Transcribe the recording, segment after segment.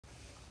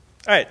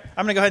All right,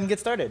 I'm going to go ahead and get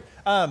started.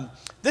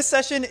 This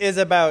session is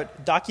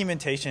about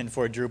documentation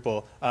for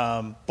Drupal,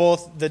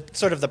 both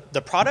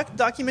the product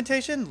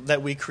documentation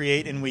that we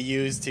create and we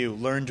use to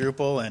learn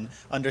Drupal and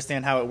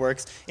understand how it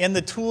works, and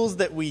the tools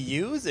that we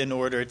use in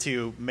order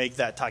to make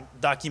that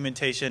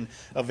documentation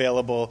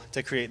available,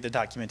 to create the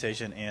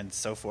documentation and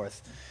so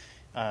forth.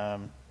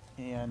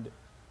 And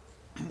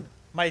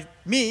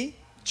me,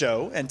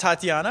 Joe, and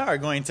Tatiana are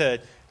going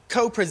to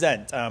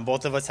co-present.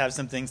 Both of us have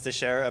some things to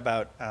share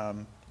about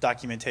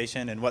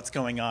documentation and what's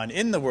going on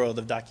in the world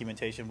of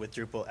documentation with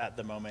Drupal at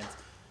the moment.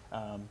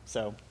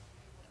 So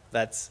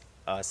that's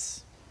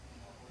us.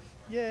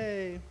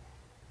 Yay.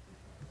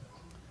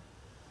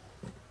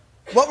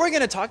 What we're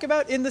going to talk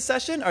about in the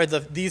session are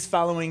these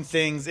following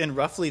things in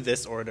roughly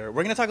this order.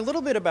 We're going to talk a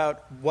little bit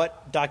about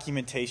what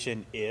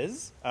documentation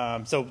is,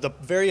 so the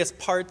various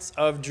parts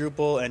of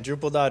Drupal and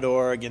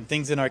Drupal.org and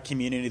things in our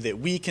community that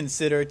we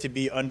consider to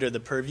be under the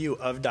purview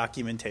of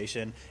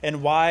documentation,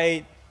 and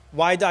why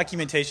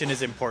documentation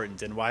is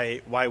important and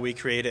why we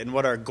create it and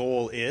what our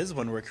goal is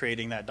when we're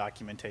creating that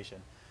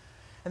documentation.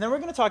 And then we're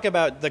going to talk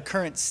about the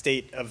current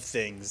state of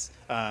things.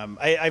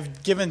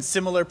 I've given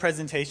similar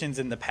presentations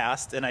in the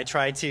past, and I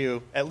try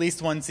to, at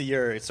least once a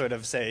year, sort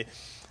of say,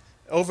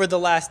 over the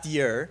last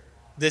year,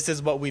 this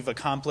is what we've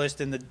accomplished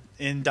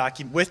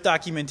with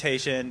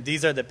documentation.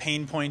 These are the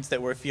pain points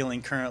that we're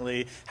feeling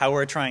currently, how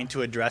we're trying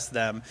to address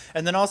them.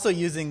 And then also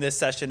using this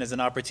session as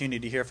an opportunity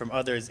to hear from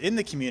others in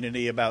the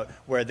community about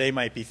where they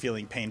might be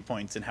feeling pain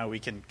points and how we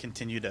can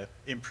continue to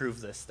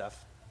improve this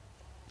stuff.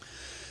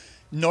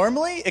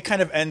 Normally, it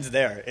kind of ends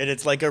there, and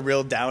it's like a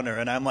real downer,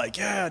 and I'm like,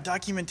 yeah,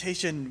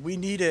 documentation, we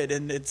need it,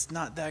 and it's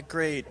not that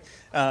great.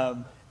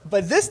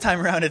 But this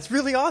time around, it's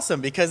really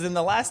awesome, because in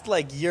the last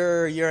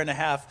year and a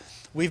half,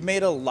 we've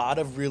made a lot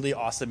of really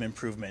awesome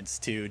improvements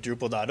to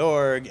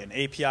Drupal.org and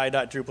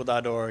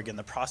API.Drupal.org and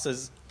the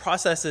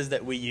processes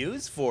that we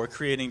use for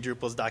creating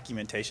Drupal's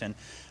documentation.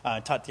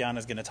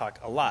 Tatiana's going to talk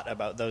a lot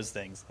about those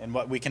things and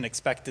what we can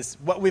expect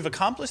what we've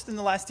accomplished in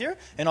the last year,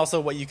 and also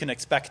what you can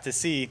expect to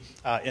see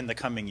in the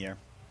coming year.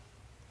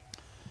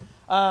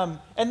 And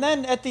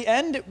then at the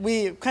end,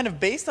 we kind of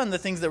based on the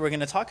things that we're going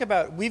to talk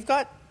about, we've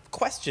got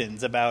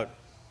questions about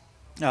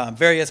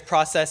various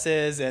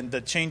processes and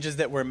the changes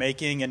that we're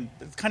making and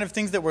kind of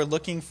things that we're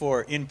looking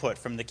for input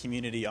from the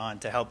community on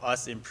to help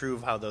us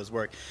improve how those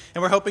work.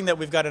 And we're hoping that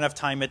we've got enough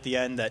time at the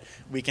end that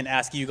we can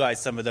ask you guys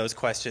some of those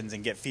questions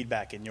and get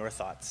feedback and your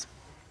thoughts.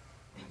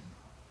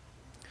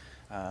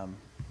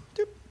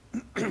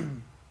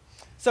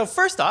 So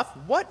first off,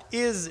 what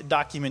is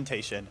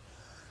documentation?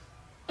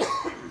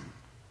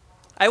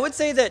 I would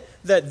say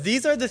that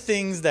these are the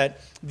things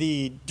that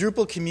the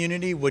Drupal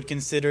community would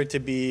consider to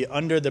be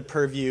under the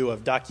purview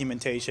of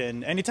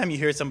documentation. Anytime you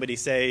hear somebody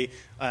say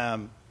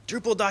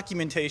Drupal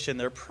documentation,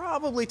 they're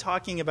probably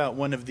talking about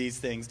one of these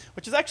things,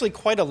 which is actually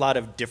quite a lot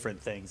of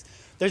different things.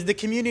 There's the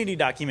community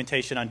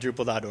documentation on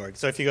Drupal.org.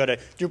 So if you go to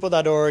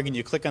Drupal.org and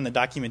you click on the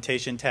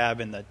documentation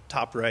tab in the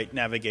top right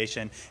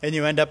navigation, and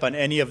you end up on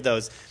any of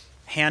those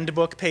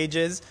handbook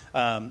pages,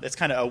 it's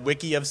kind of a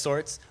wiki of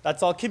sorts.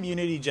 That's all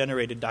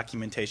community-generated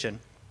documentation,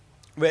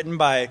 written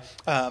by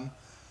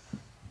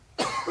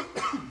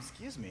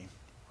excuse me,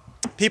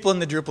 people in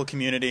the Drupal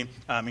community,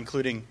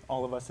 including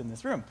all of us in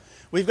this room.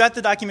 We've got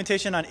the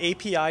documentation on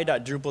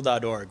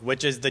api.drupal.org,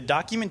 which is the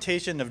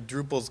documentation of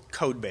Drupal's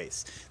code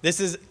base.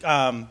 This is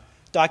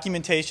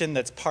documentation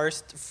that's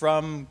parsed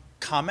from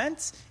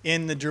comments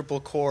in the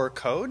Drupal core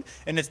code,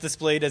 and it's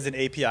displayed as an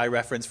API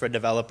reference for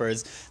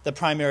developers. The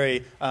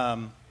primary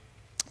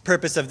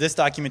purpose of this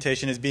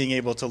documentation is being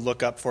able to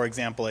look up, for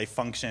example, a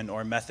function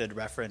or method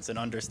reference and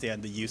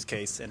understand the use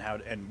case and how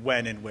and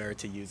when and where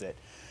to use it.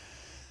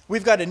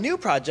 We've got a new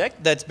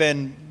project that's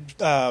been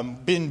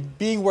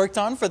being worked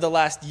on for the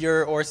last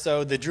year or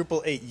so, the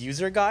Drupal 8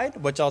 user guide,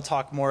 which I'll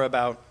talk more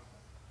about.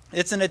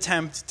 It's an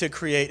attempt to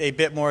create a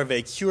bit more of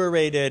a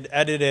curated,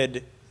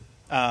 edited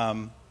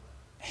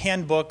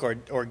handbook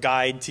or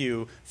guide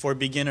for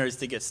beginners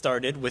to get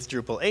started with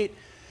Drupal 8.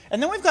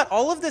 And then we've got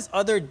all of this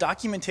other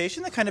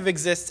documentation that kind of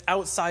exists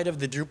outside of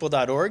the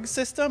Drupal.org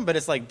system, but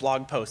it's like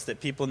blog posts that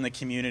people in the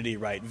community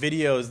write,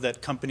 videos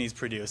that companies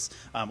produce,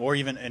 or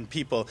even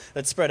people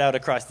that spread out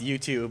across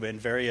YouTube and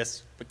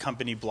various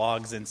company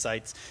blogs and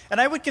sites. And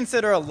I would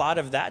consider a lot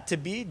of that to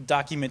be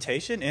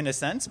documentation in a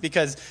sense,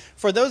 because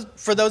for those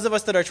of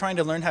us that are trying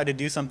to learn how to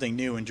do something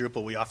new in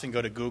Drupal, we often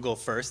go to Google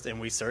first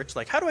and we search,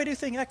 like, how do I do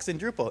thing X in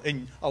Drupal?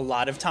 And a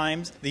lot of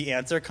times the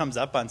answer comes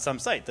up on some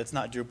site that's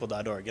not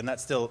Drupal.org, and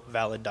that's still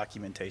valid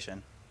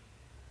documentation.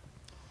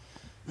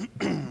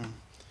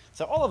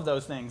 So all of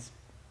those things.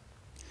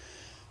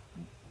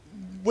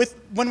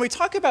 When we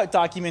talk about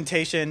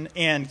documentation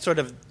and sort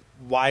of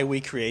why we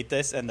create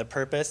this and the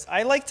purpose,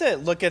 I like to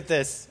look at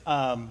this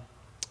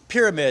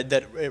pyramid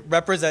that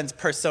represents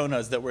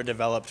personas that were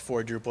developed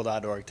for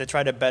Drupal.org to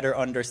try to better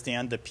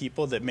understand the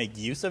people that make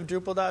use of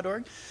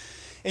Drupal.org.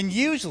 And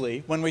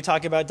usually, when we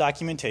talk about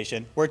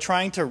documentation, we're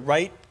trying to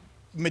write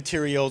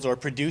materials or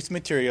produce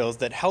materials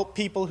that help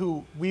people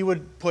who we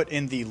would put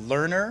in the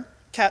learner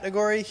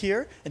category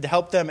here and to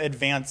help them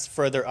advance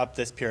further up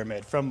this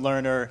pyramid from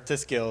learner to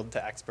skilled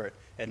to expert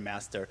and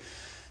master.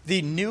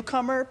 The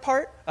newcomer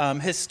part,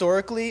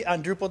 historically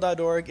on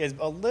Drupal.org, is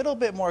a little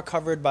bit more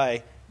covered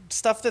by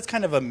stuff that's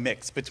kind of a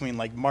mix between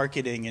like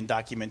marketing and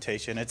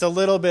documentation. It's a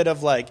little bit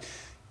of like,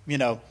 you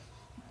know,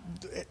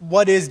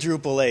 what is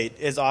Drupal 8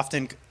 is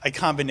often a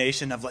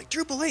combination of like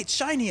Drupal 8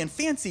 shiny and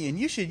fancy and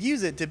you should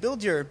use it to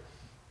build your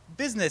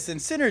business and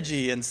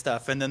synergy and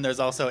stuff. And then there's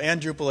also,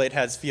 and Drupal 8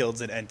 has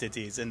fields and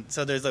entities. And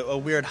so there's a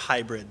weird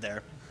hybrid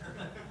there.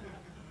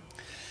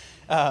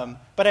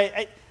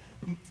 But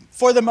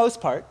for the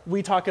most part,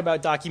 we talk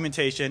about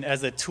documentation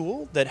as a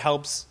tool that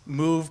helps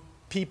move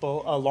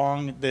people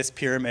along this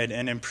pyramid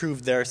and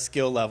improve their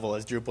skill level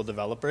as Drupal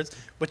developers,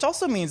 which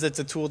also means it's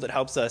a tool that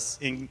helps us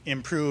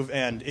improve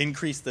and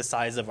increase the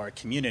size of our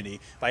community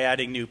by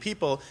adding new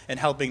people and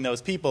helping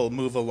those people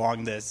move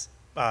along this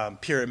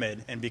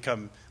pyramid and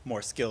become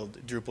more skilled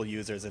Drupal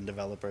users and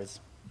developers.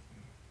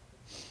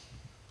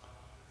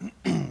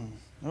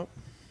 Oh.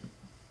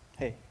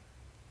 Hey,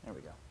 there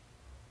we go.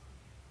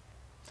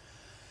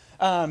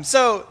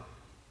 So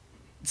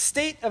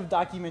state of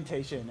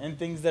documentation and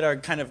things that are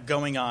kind of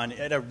going on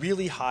at a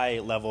really high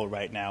level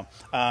right now.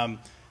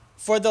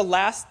 For the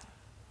last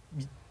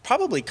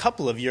probably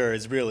couple of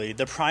years, really,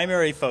 the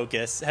primary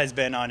focus has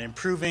been on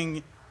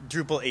improving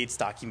Drupal 8's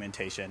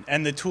documentation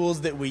and the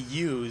tools that we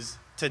use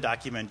to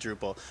document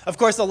Drupal. Of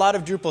course, a lot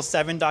of Drupal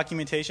 7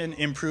 documentation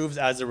improves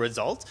as a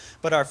result,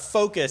 but our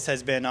focus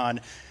has been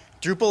on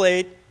Drupal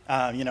 8.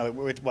 You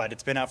know,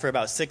 it's been out for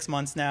about 6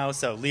 months now,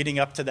 so leading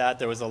up to that,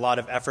 there was a lot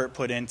of effort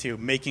put into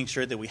making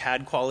sure that we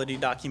had quality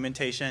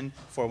documentation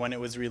for when it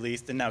was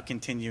released, and now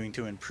continuing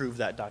to improve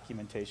that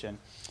documentation.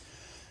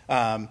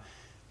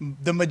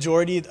 The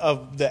majority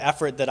of the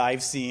effort that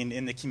I've seen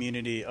in the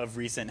community of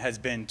recent has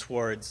been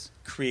towards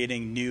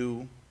creating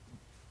new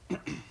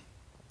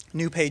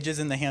pages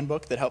in the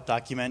handbook that help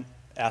document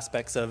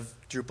aspects of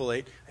Drupal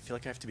 8. I feel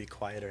like I have to be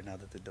quieter now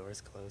that the door is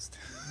closed.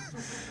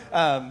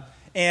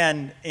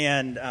 And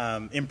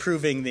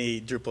improving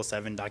the Drupal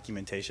 7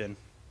 documentation.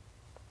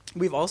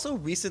 We've also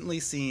recently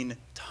seen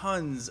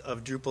tons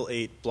of Drupal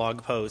 8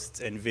 blog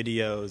posts and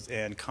videos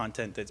and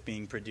content that's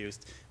being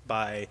produced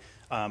by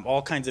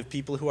all kinds of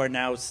people who are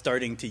now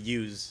starting to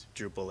use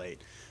Drupal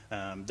 8.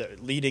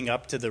 Leading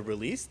up to the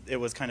release, it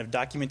was kind of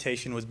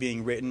documentation was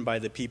being written by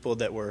the people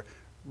that were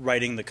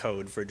writing the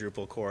code for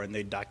Drupal core, and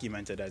they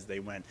documented as they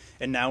went.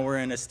 And now we're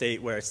in a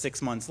state where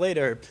 6 months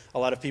later, a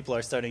lot of people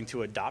are starting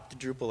to adopt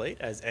Drupal 8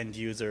 as end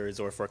users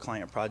or for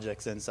client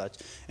projects and such.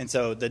 And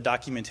so the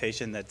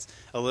documentation that's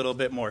a little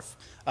bit more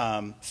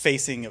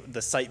facing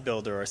the site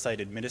builder or site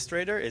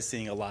administrator is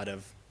seeing a lot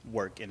of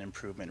work and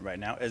improvement right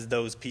now as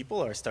those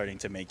people are starting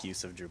to make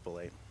use of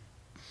Drupal 8.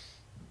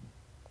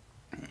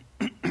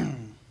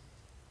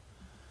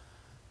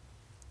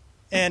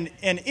 And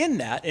in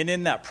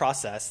that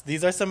process,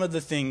 these are some of the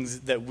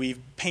things that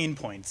pain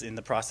points in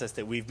the process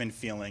that we've been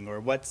feeling, or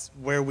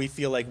where we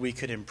feel like we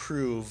could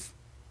improve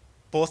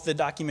both the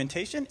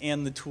documentation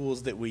and the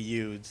tools that we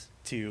use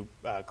to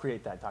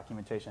create that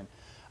documentation.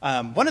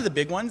 One of the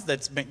big ones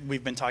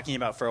we've been talking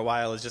about for a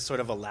while is just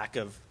sort of a lack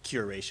of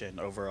curation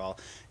overall.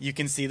 You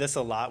can see this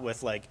a lot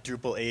with like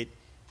Drupal 8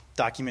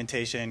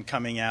 documentation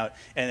coming out,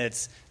 and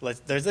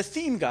there's a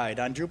theme guide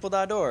on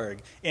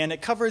Drupal.org, and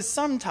it covers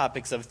some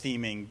topics of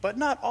theming, but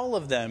not all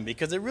of them,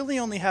 because it really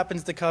only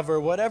happens to cover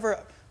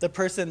whatever the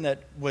person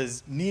that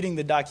was needing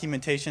the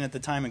documentation at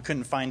the time and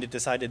couldn't find it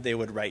decided they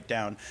would write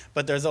down.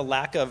 But there's a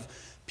lack of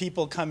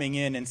people coming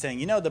in and saying,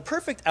 you know, the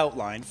perfect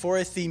outline for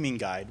a theming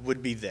guide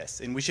would be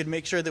this, and we should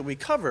make sure that we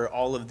cover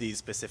all of these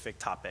specific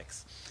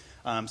topics.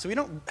 So we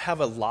don't have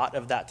a lot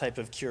of that type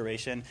of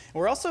curation.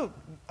 We're also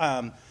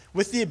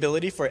with the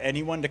ability for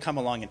anyone to come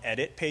along and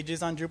edit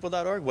pages on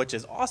Drupal.org, which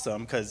is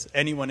awesome because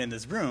anyone in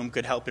this room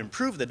could help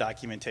improve the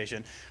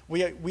documentation.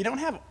 We don't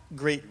have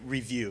great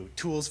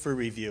tools for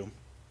review.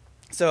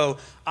 So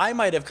I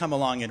might have come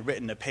along and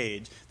written a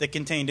page that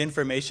contained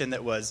information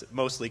that was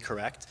mostly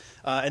correct,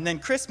 and then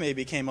Chris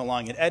maybe came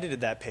along and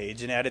edited that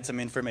page and added some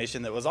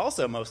information that was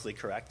also mostly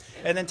correct,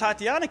 and then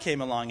Tatiana came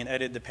along and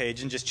edited the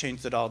page and just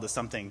changed it all to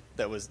something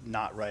that was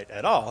not right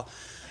at all.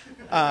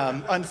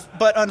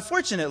 But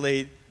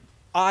unfortunately,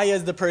 I,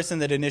 as the person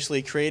that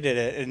initially created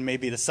it and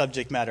maybe the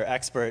subject matter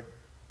expert,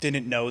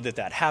 didn't know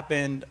that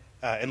happened.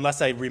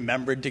 Unless I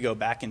remembered to go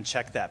back and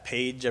check that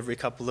page every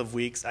couple of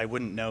weeks, I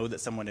wouldn't know that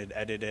someone had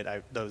edited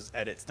it. Those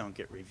edits don't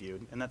get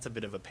reviewed, and that's a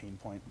bit of a pain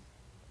point.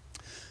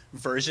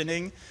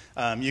 Versioning,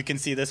 you can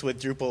see this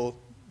with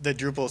the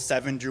Drupal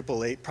 7,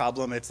 Drupal 8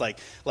 problem. It's like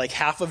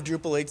half of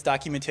Drupal 8's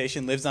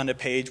documentation lives on a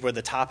page where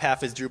the top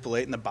half is Drupal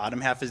 8 and the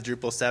bottom half is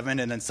Drupal 7,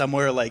 and then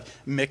somewhere like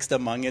mixed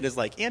among it is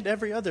like, and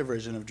every other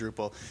version of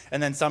Drupal.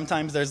 And then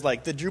sometimes there's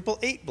like the Drupal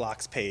 8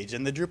 blocks page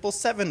and the Drupal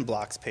 7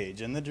 blocks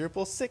page and the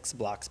Drupal 6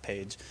 blocks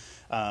page.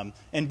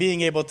 And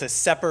being able to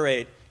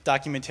separate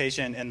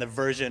documentation and the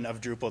version of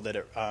Drupal that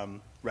it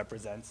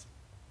represents.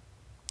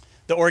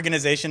 the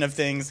organization of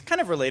things, kind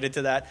of related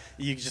to that,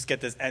 you just get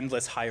this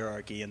endless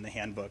hierarchy in the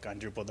handbook on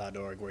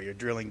Drupal.org where you're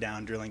drilling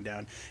down,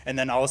 and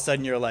then all of a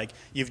sudden you're like,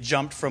 you've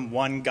jumped from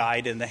one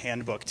guide in the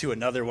handbook to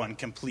another one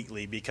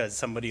completely because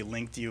somebody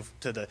linked you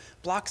to the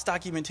blocks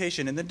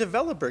documentation and the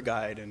developer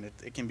guide, and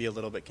it can be a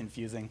little bit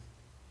confusing.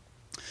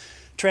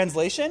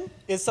 Translation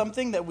is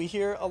something that we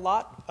hear a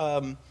lot.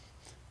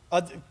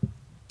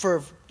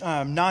 For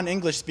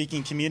non-English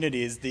speaking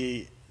communities,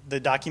 the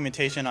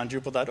documentation on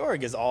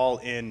Drupal.org is all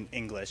in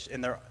English,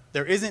 and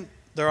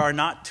there are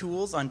not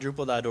tools on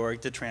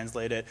Drupal.org to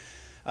translate it.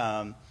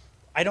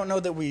 I don't know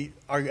that we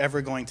are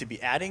ever going to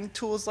be adding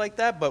tools like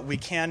that, but we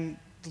can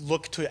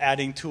look to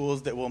adding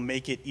tools that will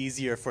make it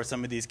easier for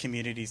some of these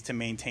communities to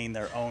maintain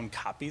their own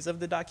copies of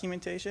the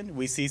documentation.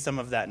 We see some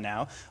of that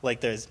now,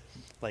 like there's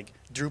like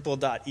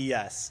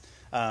Drupal.es,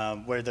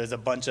 where there's a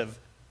bunch of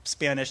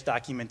Spanish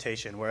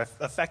documentation where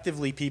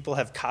effectively people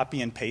have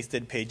copy and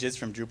pasted pages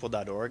from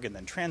Drupal.org and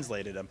then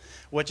translated them,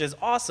 which is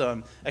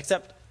awesome,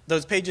 except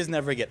those pages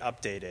never get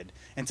updated.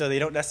 And so they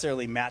don't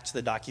necessarily match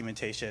the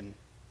documentation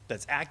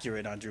that's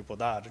accurate on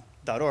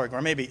Drupal.org,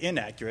 or maybe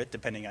inaccurate,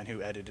 depending on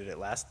who edited it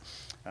last.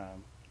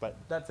 But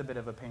that's a bit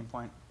of a pain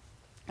point.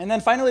 And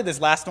then finally,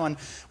 this last one,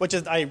 which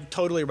is I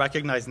totally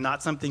recognize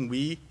not something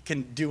we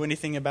can do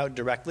anything about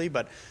directly,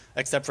 but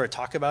except for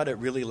talk about it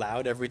really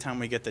loud every time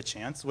we get the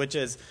chance, which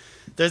is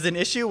there's an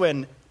issue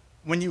when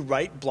you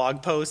write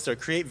blog posts or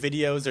create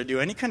videos or do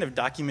any kind of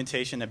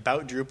documentation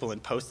about Drupal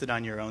and post it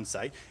on your own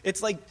site,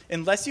 it's like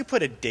unless you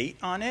put a date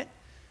on it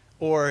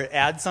or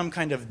add some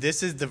kind of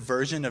this is the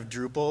version of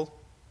Drupal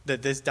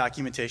that this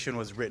documentation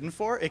was written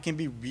for, it can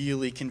be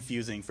really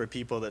confusing for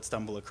people that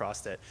stumble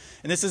across it.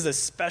 And this is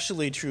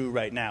especially true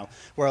right now,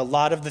 where a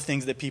lot of the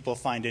things that people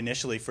find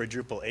initially for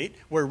Drupal 8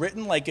 were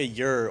written like a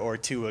year or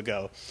two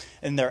ago.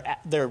 And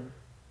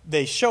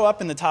they show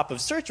up in the top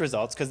of search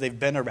results because they've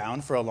been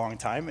around for a long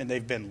time and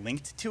they've been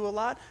linked to a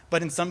lot.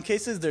 But in some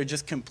cases, they're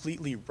just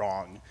completely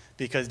wrong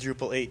because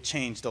Drupal 8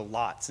 changed a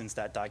lot since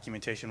that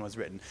documentation was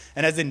written.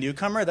 And as a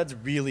newcomer, that's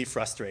really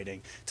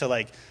frustrating to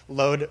like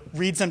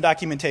read some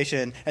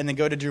documentation and then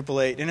go to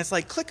Drupal 8. And it's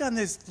like, click on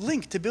this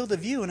link to build a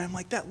view. And I'm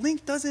like, that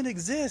link doesn't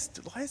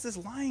exist. Why is this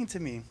lying to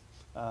me?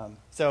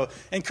 So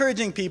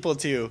encouraging people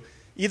to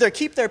either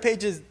keep their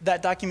pages,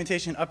 that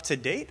documentation up to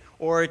date,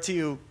 or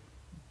to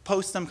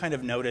post some kind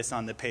of notice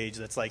on the page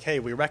that's like, hey,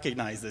 we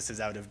recognize this is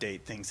out of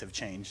date, things have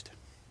changed.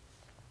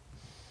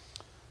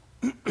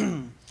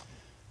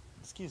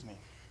 Excuse me.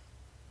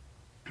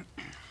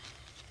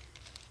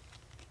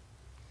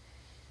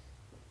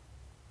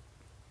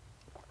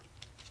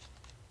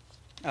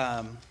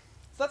 So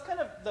that's kind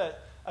of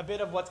a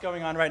bit of what's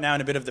going on right now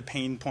and a bit of the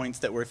pain points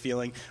that we're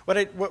feeling.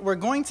 What we're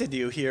going to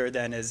do here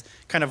then is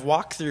kind of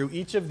walk through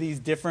each of these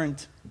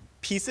different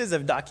pieces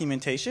of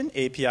documentation,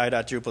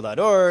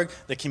 api.drupal.org,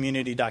 the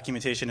community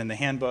documentation in the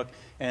handbook,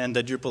 and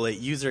the Drupal 8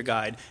 user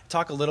guide,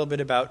 talk a little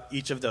bit about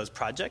each of those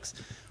projects,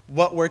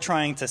 what we're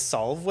trying to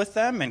solve with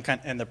them,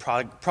 and the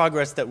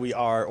progress that we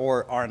are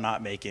or are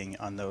not making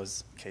on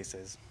those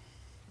cases.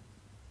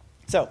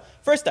 So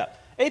first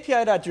up,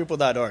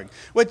 api.drupal.org,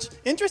 which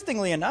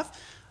interestingly enough,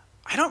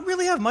 I don't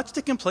really have much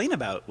to complain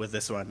about with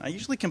this one. I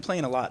usually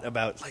complain a lot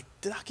about, like,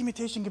 the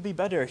documentation could be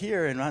better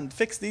here and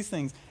fix these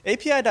things.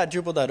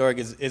 api.drupal.org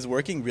is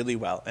working really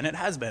well, and it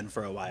has been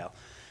for a while.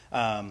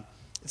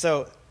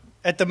 So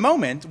at the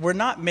moment, we're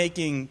not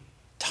making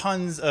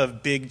tons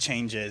of big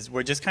changes.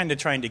 We're just kind of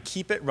trying to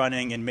keep it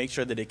running and make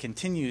sure that it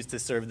continues to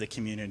serve the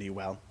community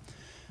well.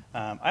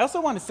 I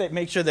also want to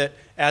make sure that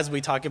as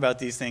we talk about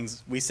these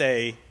things, we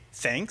say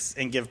thanks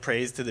and give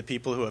praise to the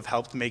people who have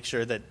helped make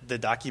sure that the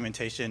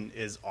documentation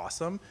is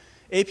awesome.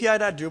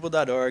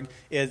 api.drupal.org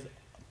is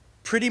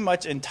pretty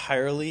much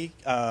entirely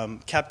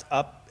kept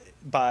up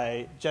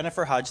by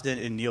Jennifer Hodgson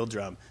and Neil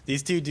Drum.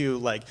 These two do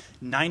like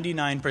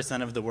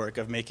 99% of the work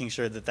of making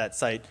sure that that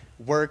site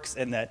works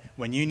and that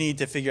when you need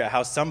to figure out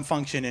how some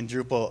function in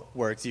Drupal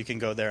works, you can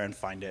go there and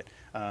find it.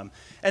 And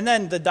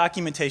then the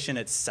documentation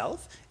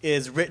itself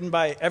is written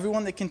by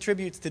everyone that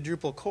contributes to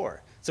Drupal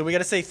core. So we got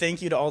to say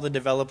thank you to all the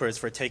developers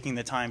for taking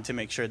the time to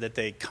make sure that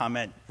they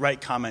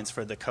write comments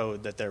for the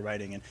code that they're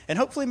writing, and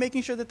hopefully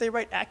making sure that they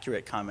write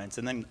accurate comments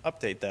and then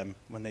update them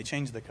when they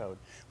change the code,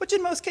 which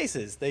in most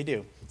cases they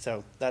do.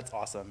 So that's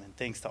awesome, and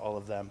thanks to all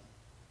of them.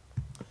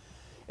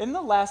 In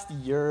the last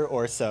year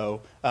or so,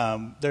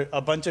 there are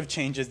a bunch of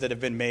changes that have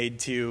been made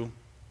to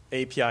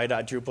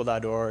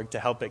api.drupal.org to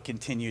help it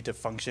continue to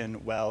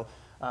function well.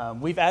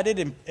 We've added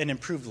an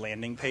improved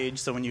landing page,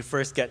 so when you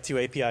first get to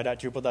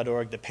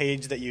api.drupal.org, the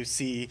page that you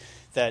see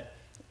that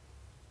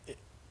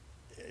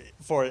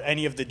for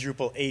any of the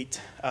Drupal 8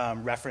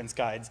 reference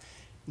guides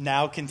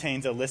now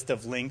contains a list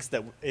of links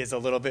that is a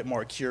little bit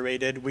more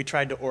curated. We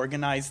tried to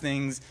organize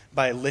things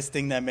by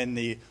listing them in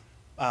the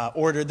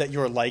order that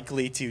you're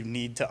likely to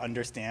need to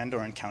understand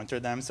or encounter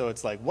them. So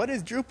it's like, what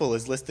is Drupal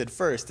is listed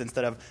first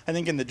instead of, I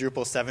think in the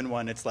Drupal 7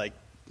 one, it's like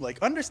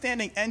like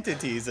understanding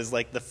entities is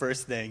like the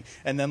first thing,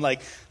 and then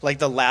like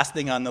the last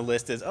thing on the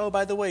list is, oh,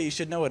 by the way, you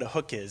should know what a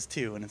hook is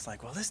too. And it's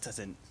like, well, this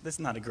is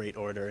not a great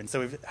order. And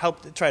so we've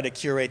helped try to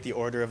curate the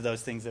order of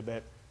those things a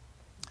bit.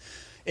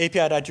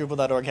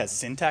 API.Drupal.org has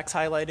syntax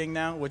highlighting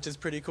now, which is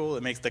pretty cool.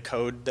 It makes the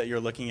code that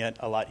you're looking at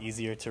a lot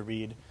easier to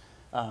read.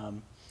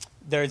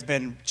 There's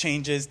been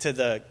changes to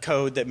the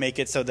code that make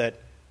it so that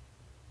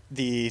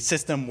the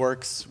system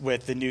works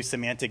with the new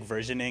semantic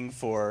versioning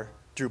for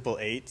Drupal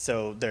 8.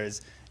 So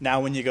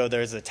now when you go,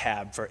 there's a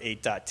tab for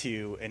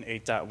 8.2 and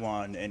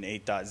 8.1 and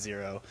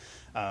 8.0.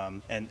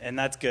 And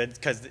that's good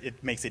because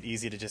it makes it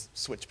easy to just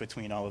switch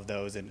between all of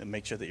those and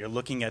make sure that you're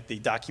looking at the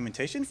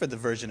documentation for the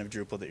version of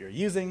Drupal that you're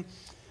using.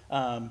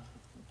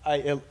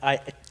 I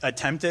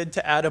attempted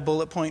to add a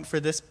bullet point for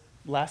this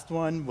last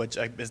one, which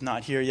is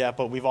not here yet,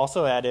 but we've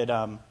also added,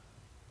 or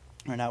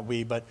not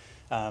we, but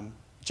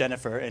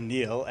Jennifer and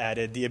Neil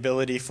added the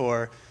ability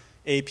for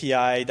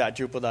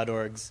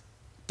API.Drupal.org's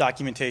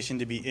documentation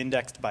to be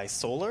indexed by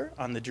Solr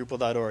on the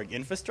Drupal.org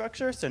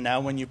infrastructure. So now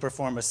when you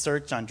perform a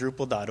search on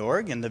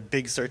Drupal.org in the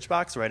big search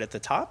box right at the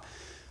top,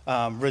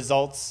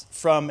 results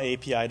from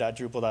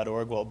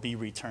API.Drupal.org will be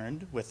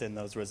returned within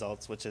those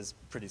results, which is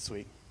pretty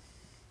sweet.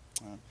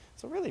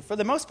 So really, for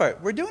the most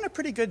part, we're doing a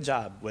pretty good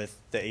job with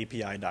the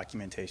API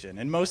documentation.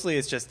 And mostly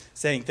it's just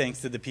saying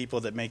thanks to the people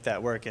that make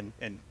that work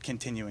and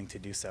continuing to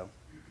do so.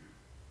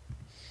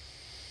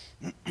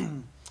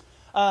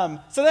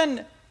 So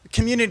then,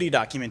 community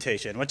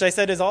documentation, which I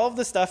said is all of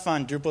the stuff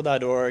on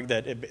Drupal.org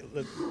that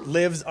it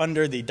lives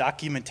under the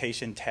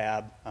documentation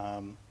tab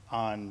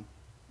on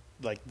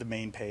like the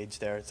main page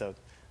there. So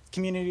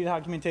community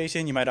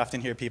documentation, you might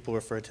often hear people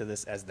refer to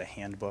this as the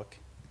handbook.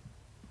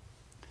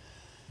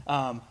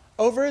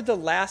 Over the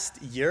last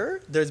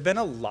year, there's been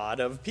a lot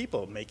of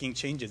people making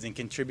changes and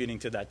contributing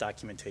to that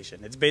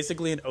documentation. It's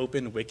basically an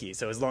open wiki.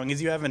 So as long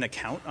as you have an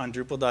account on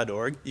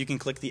Drupal.org, you can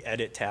click the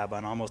Edit tab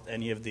on almost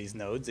any of these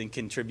nodes and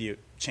contribute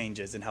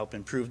changes and help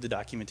improve the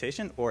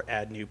documentation or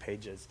add new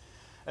pages.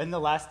 In the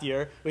last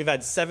year, we've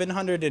had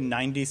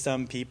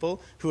 790-some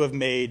people who have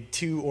made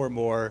 2 or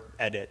more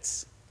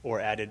edits or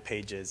added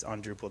pages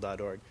on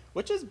Drupal.org,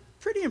 which is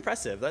pretty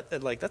impressive.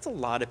 That's a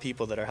lot of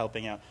people that are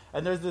helping out.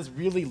 And there's this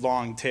really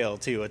long tail,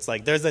 too. It's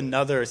like there's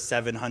another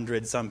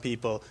 700-some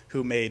people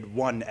who made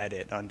 1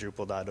 edit on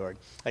Drupal.org.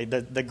 Like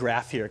the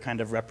graph here kind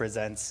of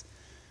represents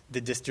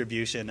the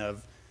distribution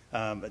of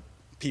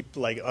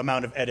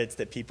amount of edits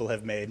that people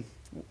have made.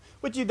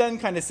 What you then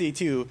kind of see,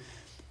 too,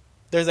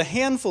 there's a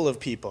handful of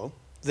people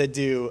that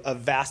do a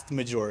vast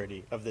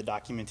majority of the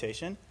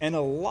documentation, and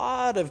a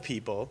lot of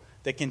people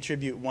that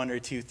contribute 1 or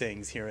 2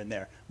 things here and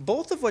there,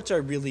 both of which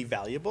are really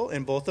valuable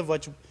and both of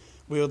which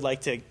we would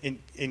like to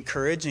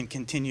encourage and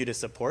continue to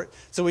support.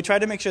 So we try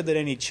to make sure that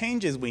any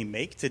changes we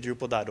make to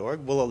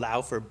Drupal.org will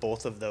allow for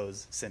both of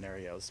those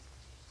scenarios.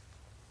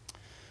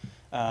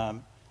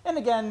 And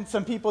again,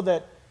 some people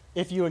that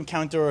if you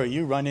encounter or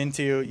you run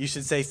into, you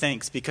should say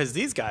thanks, because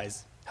these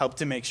guys help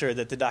to make sure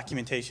that the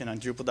documentation on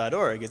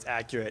Drupal.org is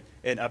accurate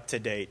and up to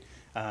date.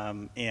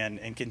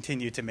 And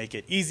continue to make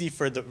it easy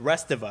for the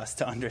rest of us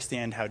to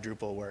understand how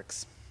Drupal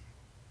works.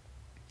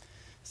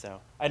 So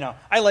I know,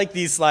 I like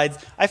these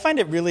slides. I find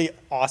it really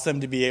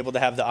awesome to be able to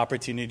have the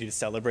opportunity to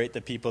celebrate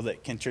the people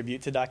that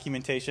contribute to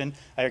documentation.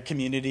 Our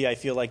community, I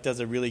feel like, does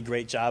a really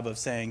great job of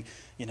saying,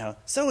 you know,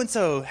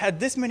 so-and-so had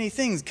this many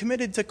things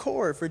committed to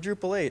core for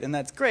Drupal 8, and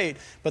that's great,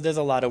 but there's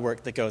a lot of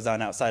work that goes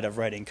on outside of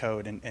writing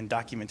code, and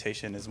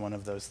documentation is one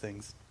of those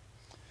things.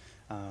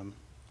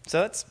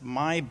 So that's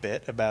my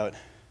bit about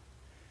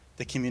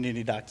the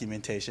community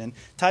documentation.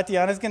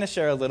 Tatiana's going to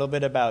share a little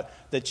bit about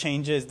the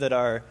changes that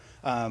are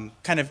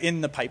kind of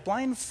in the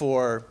pipeline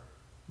for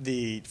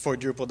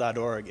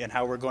Drupal.org and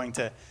how we're going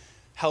to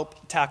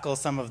help tackle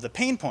some of the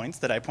pain points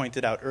that I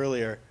pointed out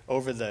earlier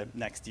over the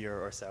next year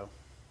or so.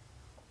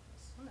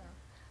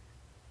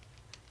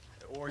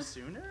 Or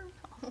sooner?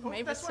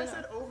 Maybe that's sooner. Why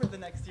I said over the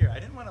next year. I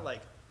didn't want to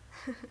like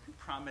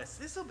promise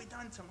this will be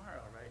done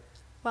tomorrow, right?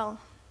 Well,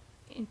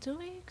 in 2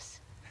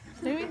 weeks,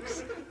 3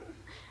 weeks,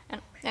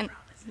 and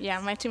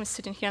yeah, my team is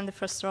sitting here in the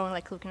first row and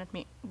like looking at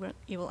me with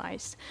evil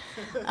eyes.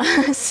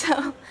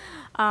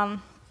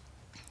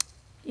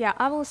 Yeah,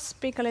 I will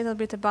speak a little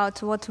bit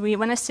about what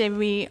when I say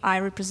we, I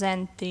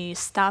represent the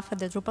staff at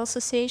the Drupal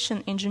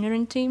Association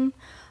engineering team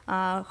who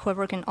are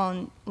working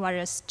on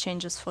various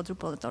changes for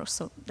Drupal.org.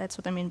 So that's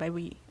what I mean by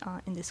we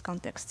in this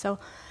context. So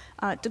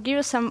to give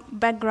you some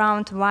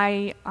background,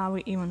 why are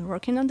we even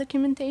working on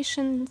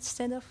documentation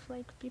instead of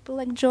like people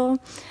like Joe?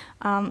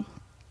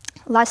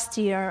 Last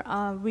year,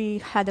 we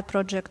had a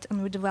project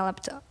and we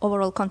developed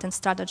overall content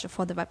strategy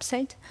for the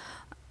website.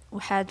 We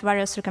had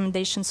various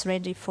recommendations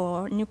ready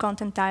for new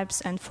content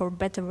types and for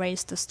better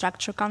ways to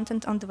structure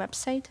content on the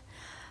website.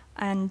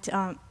 And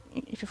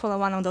if you follow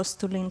one of those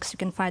 2 links, you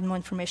can find more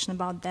information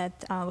about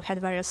that. We had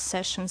various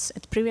sessions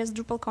at previous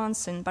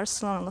DrupalCons in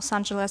Barcelona and Los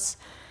Angeles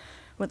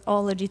with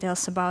all the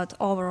details about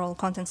overall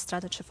content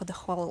strategy for the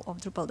whole of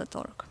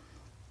Drupal.org.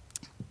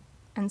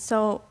 And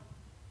so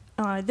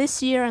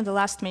this year, in the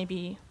last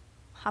maybe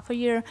half a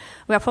year,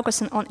 we are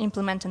focusing on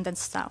implementing that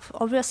stuff.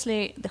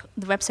 Obviously,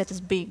 the website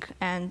is big,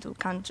 and we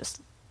can't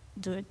just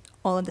do it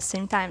all at the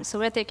same time. So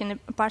we're taking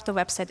a part of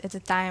the website at a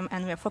time,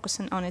 and we're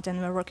focusing on it, and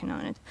we're working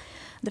on it.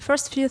 The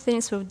first few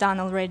things we've done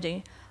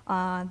already,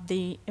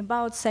 the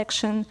About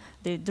section,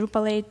 the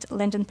Drupal 8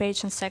 landing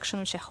page and section,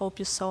 which I hope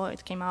you saw.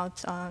 It came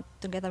out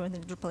together with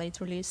the Drupal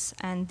 8 release,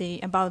 and the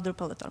About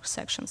Drupal.org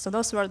section. So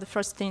those were the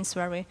first things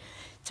where we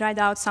tried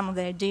out some of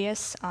the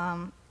ideas.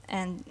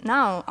 And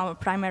now our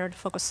primary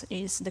focus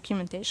is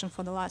documentation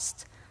for the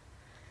last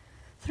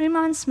 3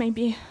 months,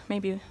 maybe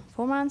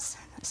 4 months,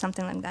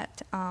 something like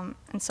that.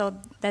 And so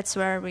that's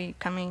where we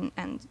come in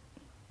and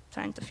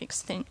trying to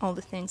fix all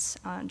the things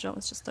Joe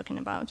was just talking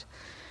about.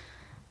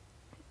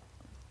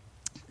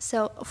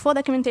 So for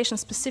documentation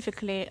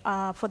specifically,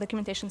 for the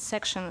documentation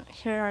section,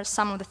 here are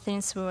some of the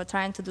things we were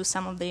trying to do,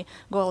 some of the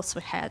goals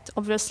we had.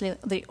 Obviously,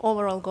 the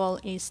overall goal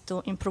is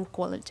to improve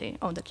quality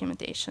of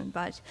documentation,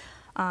 but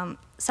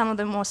some of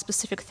the more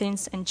specific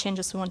things and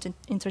changes we wanted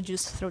to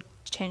introduce through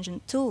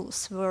changing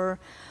tools were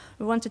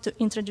we wanted to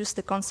introduce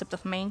the concept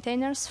of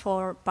maintainers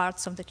for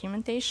parts of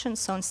documentation.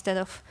 So instead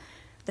of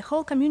the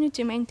whole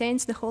community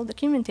maintains the whole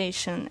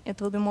documentation,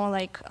 it will be more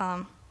like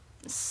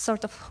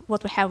sort of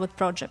what we have with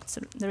projects.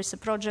 There is a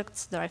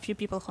project, there are a few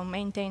people who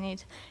maintain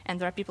it, and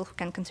there are people who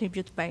can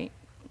contribute by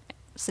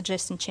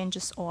suggesting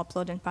changes or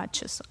uploading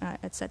patches,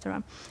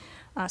 etc.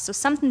 So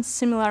something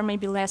similar,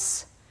 maybe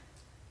less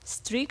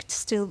strict,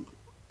 still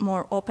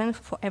more open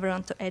for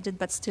everyone to edit,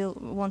 but still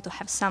want to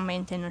have some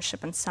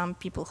maintainership and some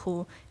people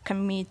who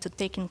commit to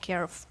taking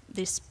care of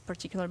this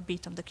particular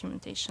bit of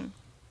documentation.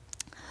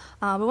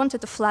 We wanted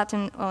to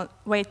flatten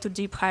way too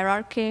deep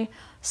hierarchy.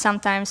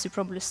 Sometimes you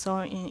probably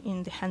saw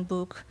in the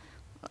handbook,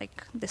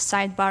 like the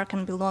sidebar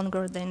can be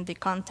longer than the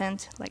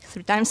content, like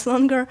 3 times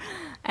longer,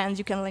 and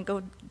you can like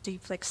go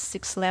deep, like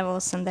 6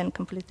 levels, and then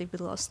completely be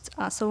lost.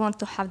 So we want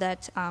to have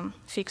that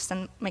fixed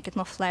and make it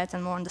more flat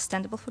and more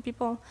understandable for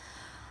people.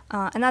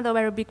 Another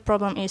very big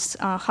problem is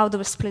how do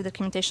we split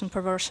documentation per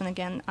version?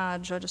 Again,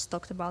 Joe just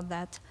talked about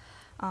that.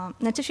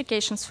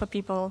 Notifications for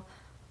people,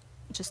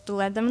 just to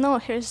let them know,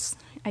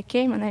 I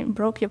came and I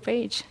broke your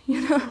page.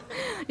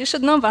 You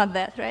should know about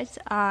that, right?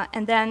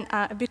 And then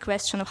a big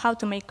question of how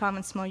to make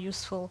comments more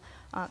useful.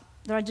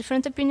 There are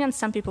different opinions.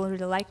 Some people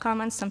really like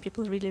comments. Some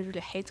people really,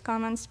 really hate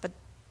comments, but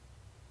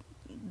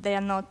they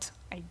are not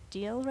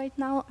ideal right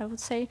now, I would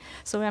say.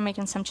 So we are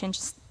making some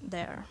changes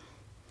there.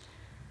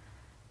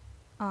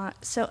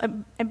 So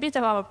a bit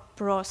of our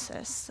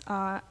process.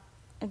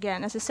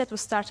 Again, as I said, we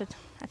started,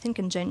 I think,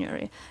 in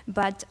January.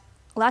 But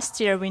last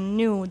year, we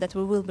knew that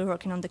we will be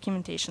working on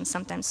documentation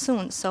sometime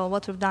soon. So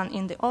what we've done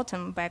in the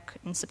autumn, back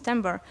in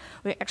September,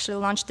 we actually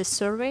launched this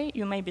survey.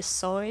 You maybe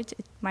saw it.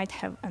 It might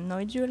have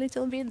annoyed you a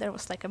little bit. There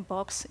was like a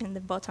box in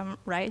the bottom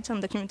right on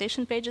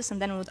documentation pages,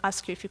 and then we would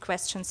ask you a few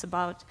questions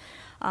about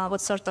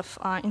what sort of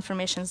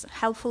information is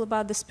helpful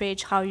about this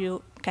page, how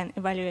you can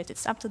evaluate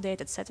it's up to date,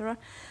 etc.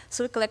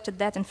 So we collected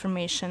that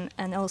information,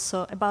 and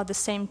also about the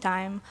same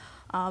time,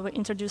 we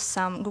introduced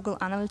some Google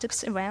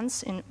Analytics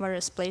events in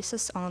various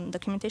places on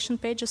documentation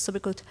pages, so we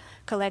could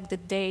collect the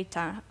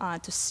data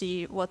to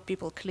see what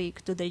people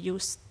click. Do they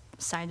use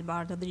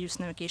sidebar? Do they use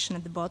navigation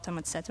at the bottom,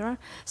 etc.?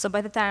 So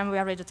by the time we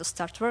are ready to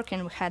start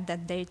working, we had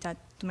that data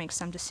to make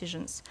some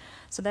decisions.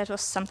 So that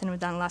was something we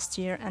done last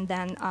year, and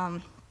then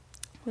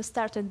we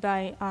started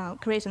by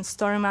creating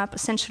story map.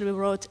 Essentially, we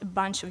wrote a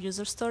bunch of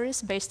user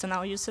stories based on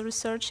our user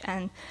research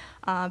and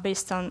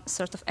based on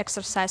sort of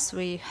exercise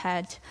we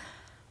had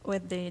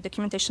with the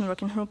documentation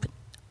working group.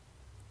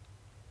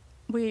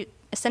 We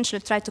essentially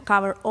try to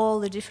cover all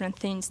the different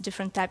things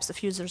different types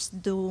of users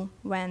do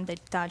when they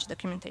touch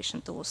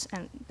documentation tools.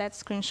 And that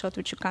screenshot,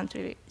 which you can't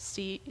really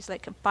see, is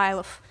like a pile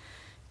of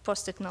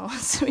Post-it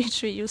notes,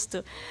 which we used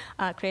to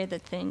create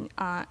that thing.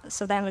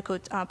 So then we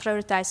could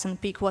prioritize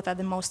and pick what are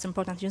the most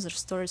important user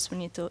stories we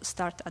need to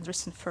start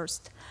addressing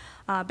first.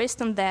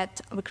 Based on that,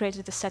 we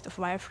created a set of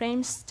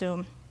wireframes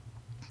to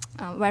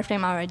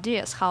wireframe our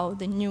ideas, how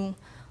the new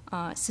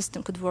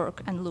system could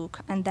work and look.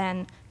 And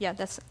then, yeah,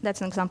 that's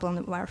an example on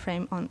the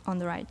wireframe on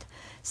the right.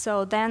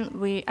 So then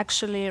we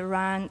actually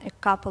ran a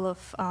couple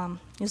of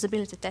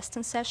usability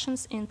testing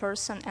sessions in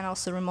person and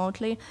also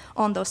remotely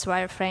on those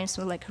wireframes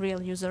with like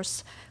real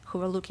users who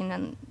were looking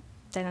and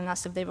telling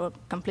us if they were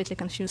completely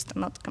confused or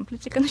not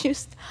completely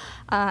confused.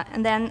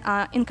 And then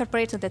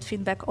incorporated that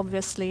feedback,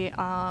 obviously.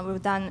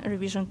 We've done a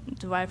revision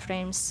to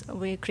wireframes.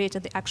 We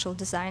created the actual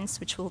designs,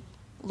 which will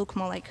look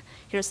more like,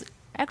 here's the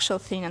actual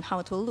thing and how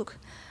it will look.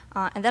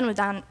 And then we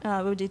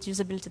did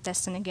usability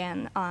testing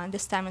again,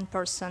 this time in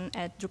person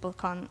at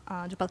DrupalCon,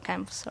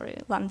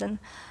 DrupalCamp, London.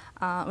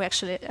 We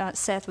actually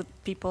sat with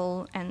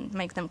people and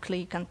make them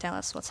click and tell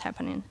us what's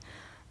happening.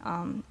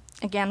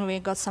 Again, we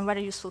got some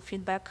very useful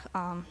feedback.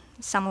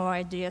 Some of our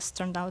ideas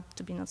turned out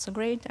to be not so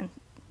great, and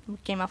we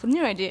came up with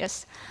new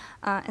ideas.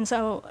 And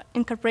so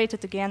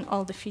incorporated again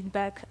all the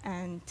feedback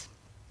and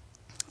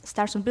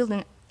started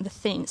building the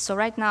thing. So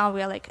right now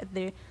we are like at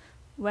the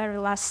very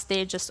last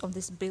stages of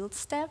this build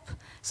step.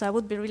 So I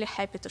would be really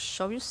happy to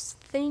show you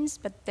things,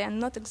 but they're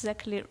not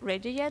exactly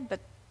ready yet, but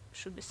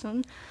should be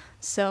soon.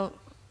 So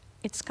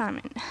it's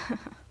coming.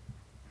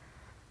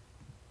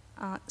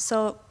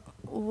 So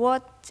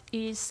what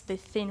is the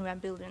thing we are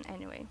building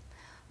anyway?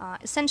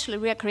 Essentially,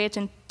 we are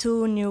creating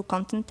 2 new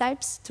content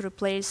types to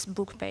replace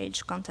book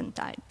page content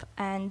type.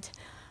 And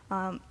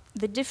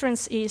the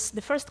difference is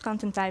the first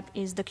content type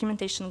is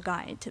documentation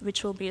guide,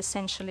 which will be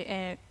essentially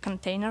a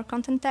container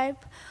content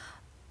type,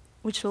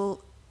 which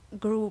will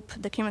group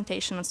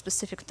documentation on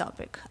specific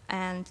topic.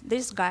 And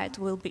this guide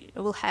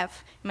will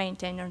have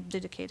maintainer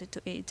dedicated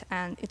to it,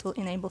 and it will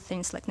enable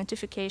things like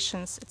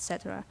notifications,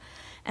 etc.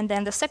 And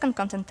then the second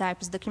content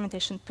type is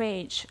documentation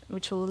page,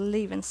 which will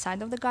live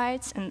inside of the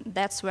guides, and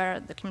that's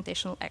where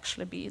documentation will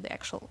actually be, the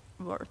actual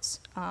words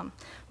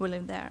will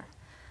live there.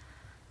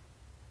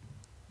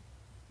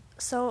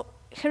 So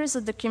here is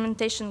a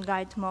documentation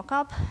guide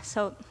mockup.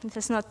 So this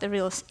is not the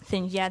real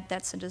thing yet,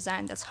 that's a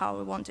design, that's how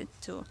we want it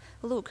to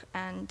look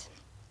and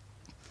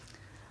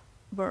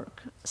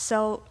work.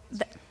 So,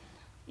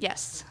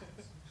 yes.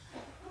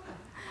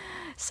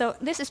 So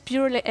this is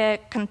purely a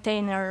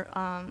container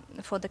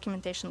for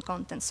documentation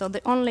content. So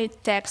the only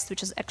text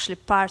which is actually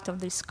part of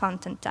this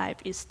content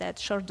type is that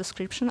short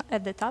description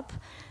at the top.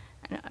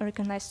 And I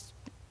recognize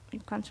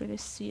you can't really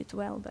see it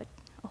well, but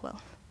oh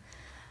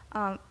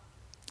well.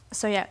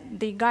 So yeah,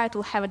 the guide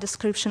will have a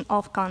description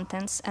of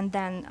contents, and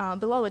then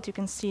below it you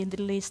can see the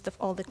list of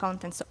all the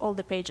contents, so all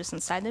the pages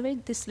inside of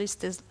it. This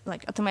list is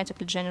like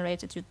automatically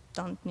generated. You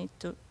don't need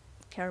to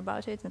care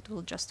about it. It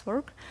will just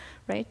work,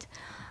 right?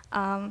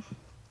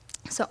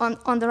 So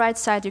on the right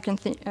side you can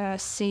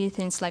see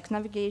things like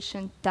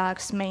navigation,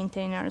 tags,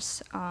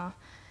 maintainers,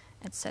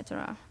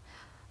 etc.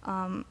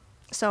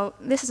 So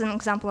this is an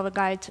example of a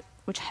guide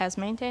which has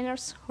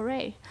maintainers.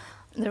 Hooray!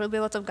 There will be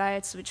a lot of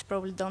guides which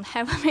probably don't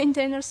have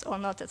maintainers or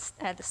not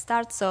at the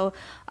start, so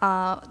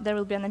there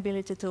will be an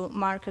ability to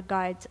mark a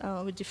guide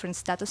with different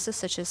statuses,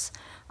 such as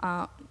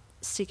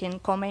seeking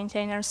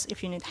co-maintainers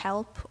if you need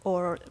help,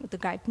 or the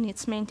guide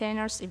needs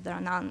maintainers if there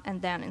are none,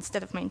 and then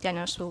instead of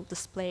maintainers we'll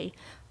display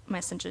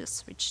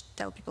messages which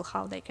tell people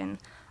how they can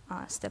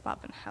step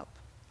up and help.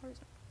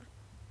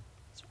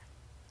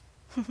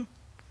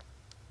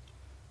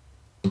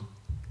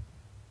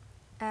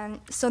 And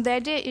so the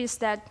idea is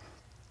that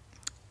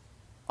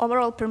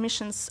overall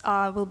permissions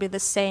will be the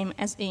same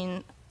as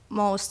in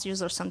most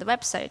users on the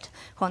website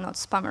who are not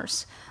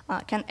spammers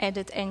can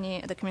edit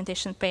any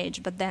documentation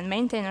page, but then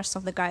maintainers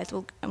of the guide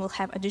will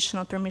have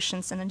additional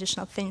permissions and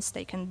additional things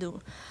they can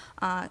do.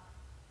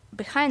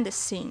 Behind the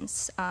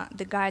scenes,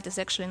 the guide is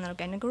actually an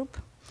organic group,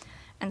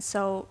 and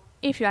so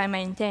if you are a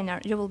maintainer,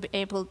 you will be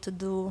able to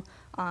do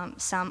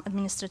some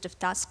administrative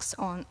tasks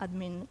on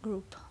admin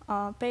group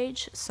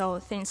page, so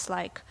things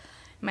like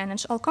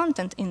manage all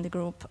content in the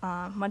group,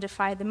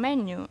 modify the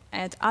menu,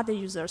 add other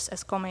users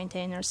as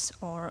co-maintainers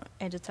or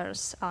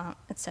editors,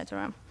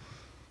 etc.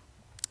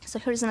 So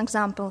here's an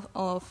example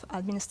of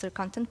administer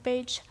content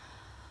page.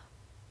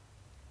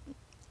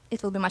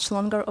 It will be much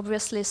longer,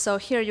 obviously. So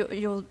here,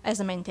 you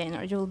as a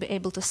maintainer, you will be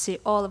able to see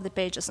all of the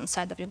pages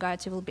inside of your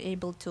guide. You will be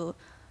able to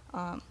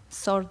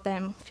sort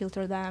them,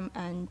 filter them,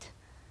 and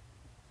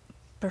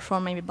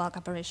perform maybe bulk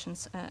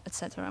operations,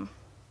 etc.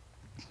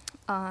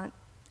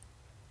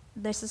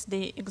 This is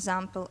the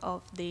example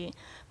of the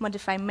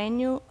modify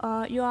menu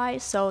UI.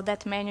 So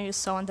that menu you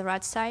saw on the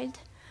right side,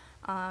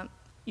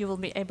 you will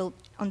be able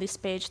on this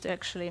page to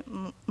actually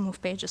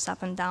move pages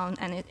up and down,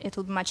 and it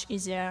will be much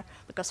easier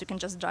because you can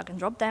just drag and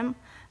drop them.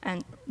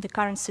 And the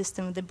current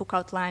system, the book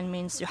outline,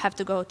 means you have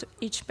to go to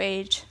each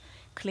page,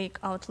 click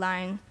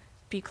outline,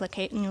 pick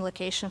new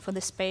location for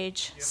this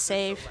page, you have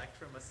save. To select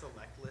from a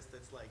select list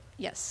that's like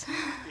yes.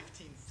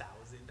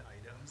 15,000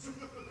 items.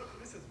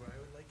 This is where I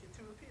would like it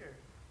to appear.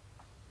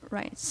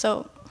 Right,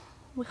 so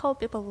we hope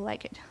people will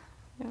like it.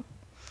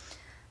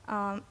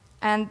 Yeah.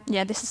 And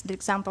yeah, this is the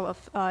example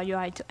of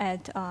UI to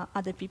add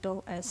other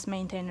people as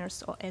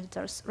maintainers or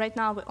editors. Right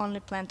now, we only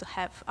plan to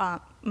have a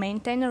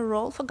maintainer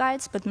role for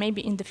guides, but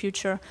maybe in the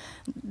future,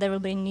 there will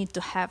be a need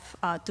to have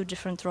 2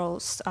 different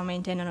roles, a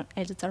maintainer and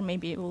editor.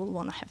 Maybe we'll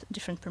want to have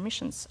different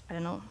permissions. I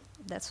don't know.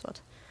 That's what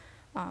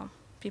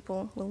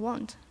people will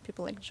want.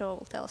 People like Joe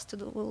will tell us to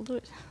do, we'll do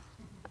it.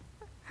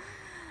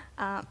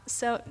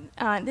 So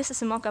this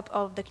is a mock-up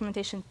of the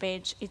documentation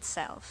page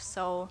itself.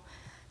 So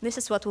this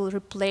is what will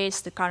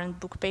replace the current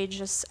book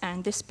pages,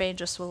 and these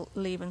pages will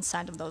live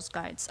inside of those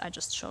guides I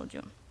just showed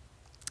you.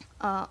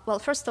 Well,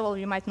 first of all,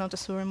 you might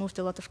notice we removed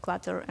a lot of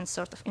clutter and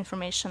sort of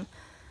information,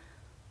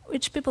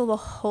 which people were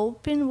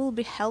hoping will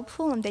be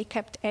helpful, and they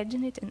kept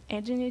adding it,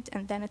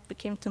 and then it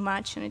became too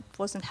much, and it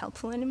wasn't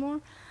helpful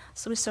anymore.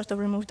 So we sort of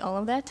removed all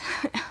of that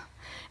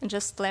and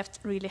just left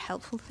really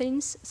helpful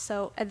things.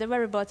 So at the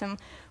very bottom,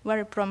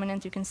 very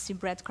prominent, you can see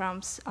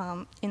breadcrumbs.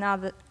 In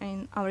our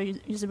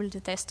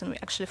usability testing, we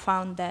actually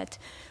found that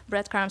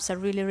breadcrumbs are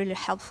really, really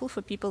helpful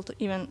for people to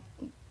even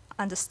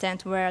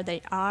understand where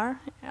they are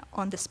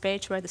on this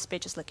page, where this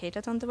page is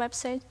located on the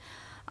website.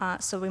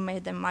 So we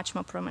made them much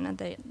more prominent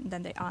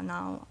than they are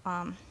now.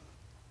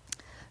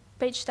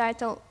 Page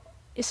title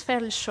is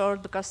fairly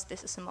short because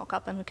this is a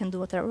mock-up and we can do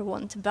whatever we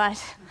want,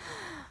 but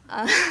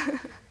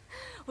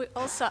We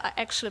also are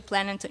actually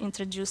planning to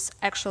introduce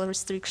actual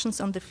restrictions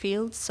on the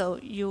field, so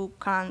you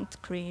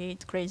can't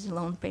create crazy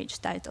long page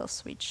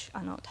titles which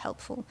are not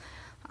helpful.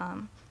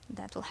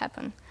 That will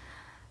happen.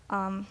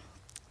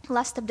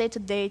 Last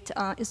updated date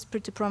is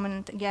pretty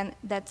prominent. Again,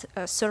 that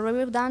survey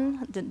we've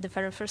done, the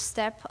very first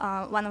step,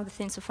 one of the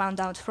things we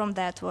found out from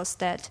that was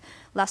that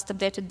last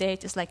updated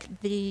date is like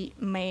the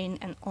main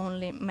and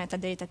only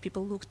metadata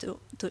people look to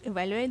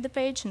evaluate the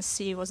page and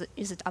see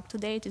is it up to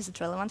date, is it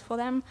relevant for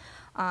them.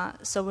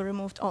 So we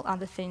removed all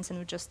other things and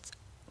we just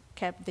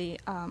kept the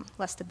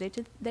last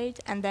updated date,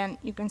 and then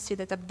you can see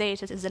that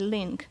updated is a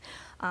link.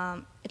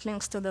 It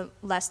links to the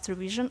last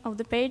revision of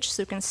the page,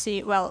 so you can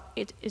see, well,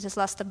 it is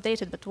last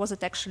updated, but was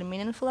it actually a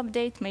meaningful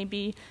update?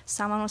 Maybe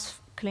someone was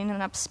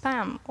cleaning up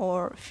spam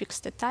or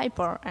fixed a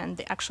typo, and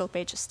the actual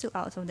page is still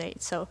out of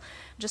date. So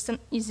just an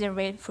easier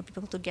way for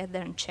people to get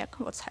there and check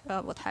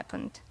what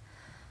happened.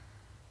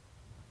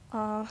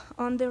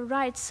 On the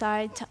right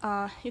side,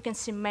 you can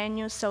see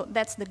menu. So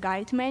that's the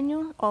guide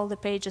menu. All the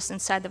pages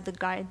inside of the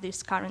guide,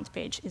 this current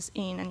page is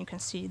in, and you can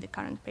see the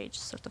current page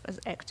sort of as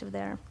active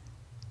there.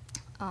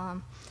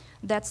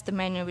 That's the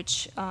menu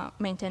which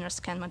maintainers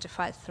can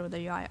modify through the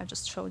UI I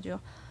just showed you.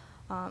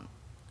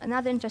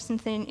 Another interesting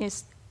thing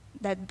is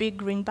that big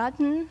green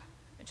button,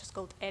 which is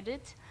called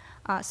Edit.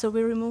 So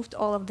we removed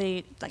all of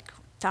the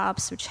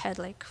tabs which had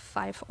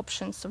 5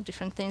 options of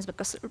different things,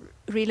 because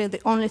really the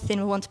only thing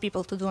we want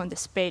people to do on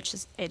this page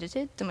is edit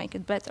it to make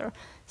it better.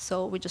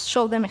 So we just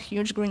show them a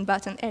huge green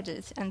button,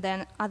 edit, and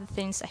then other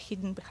things are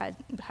hidden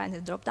behind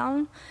the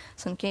drop-down.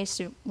 So in case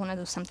you want to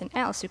do something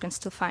else, you can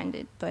still find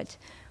it, but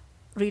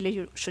really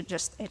you should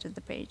just edit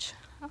the page.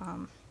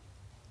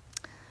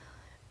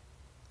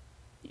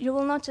 You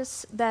will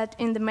notice that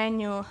in the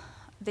menu,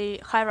 the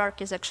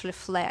hierarchy is actually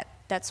flat.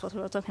 That's what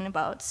we were talking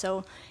about.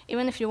 So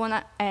even if you want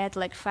to add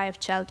 5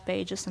 child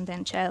pages and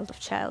then child of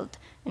child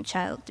and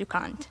child, you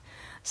can't.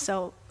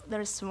 So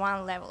there is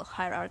one level of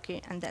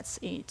hierarchy, and that's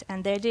it.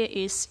 And the idea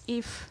is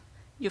if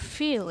you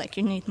feel like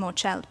you need more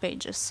child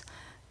pages,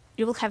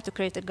 you will have to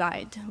create a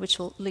guide, which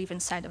will live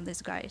inside of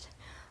this guide.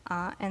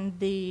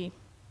 And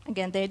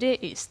again, the idea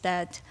is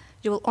that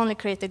you will only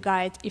create a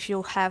guide if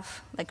you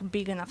have a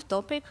big enough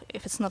topic,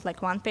 if it's not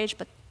one page,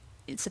 but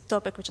it's a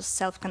topic which is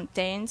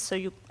self-contained, so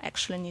you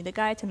actually need a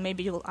guide, and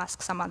maybe you will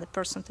ask some other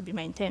person to be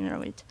maintainer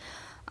of it.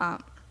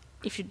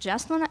 If you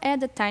just want to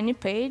add a tiny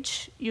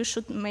page, you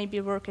should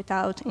maybe work it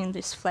out in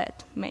this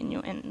flat menu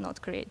and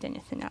not create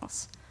anything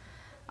else.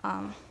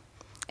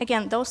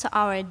 Again, those are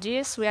our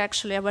ideas. We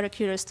actually are very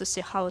curious to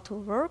see how it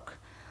will work,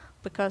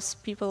 because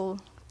people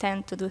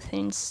tend to do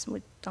things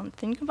we don't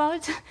think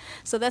about.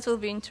 So that will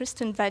be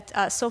interesting. But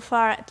so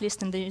far, at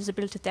least in the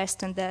usability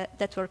test, and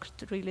that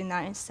worked really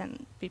nice,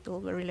 and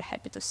people were really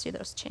happy to see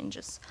those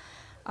changes.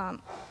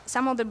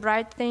 Some of the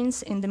bright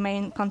things in the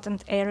main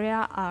content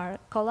area are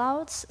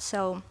callouts.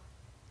 So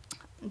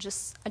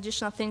just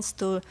additional things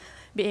to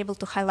be able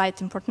to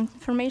highlight important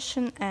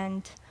information,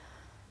 and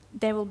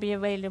they will be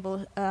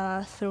available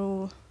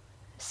through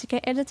CK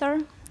editor.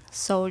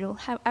 So you'll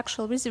have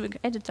actual WYSIWYG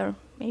editor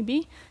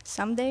maybe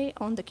someday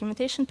on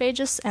documentation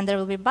pages, and there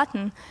will be a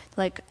button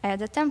add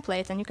a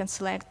template, and you can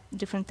select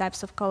different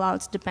types of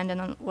callouts depending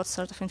on what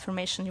sort of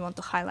information you want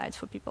to highlight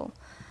for people.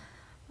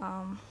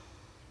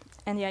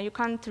 And yeah, you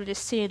can't really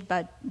see it,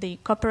 but the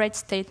copyright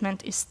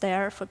statement is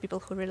there for people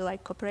who really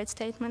like copyright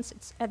statements.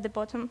 It's at the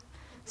bottom,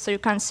 so you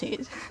can't see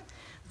it.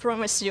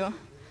 Promise you. You really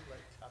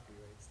like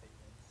copyright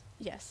statements.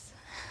 Yes.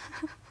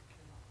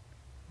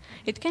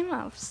 It came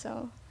up,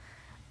 so.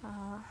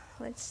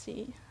 Let's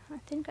see. I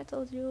think I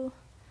told you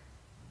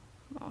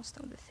most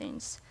of the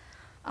things.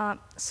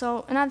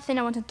 So another thing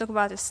I want to talk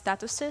about is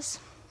statuses.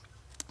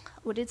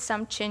 We did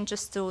some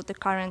changes to the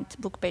current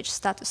book page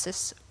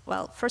statuses.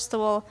 Well, first of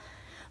all,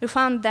 we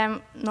found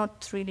them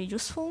not really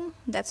useful.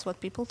 That's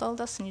what people told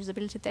us in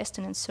usability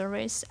testing and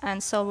surveys.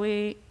 And so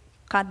we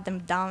cut them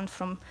down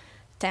from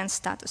 10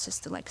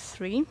 statuses to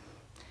 3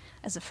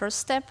 as a first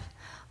step.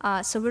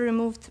 So we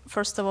removed,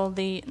 first of all,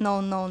 the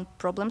known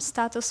problem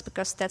status,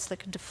 because that's a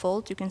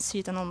default. You can see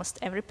it on almost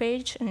every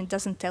page, and it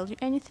doesn't tell you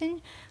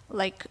anything.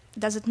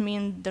 Does it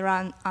mean there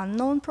are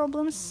unknown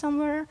problems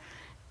somewhere?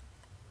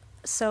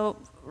 So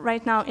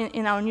right now,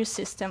 in our new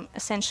system,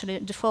 essentially,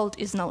 default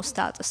is no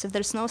status. If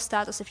there's no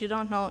status, if you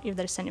don't know if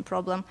there's any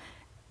problem,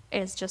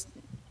 it's just,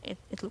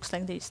 it looks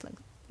like this,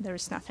 there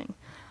is nothing.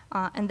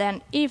 And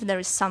then if there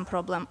is some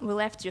problem, we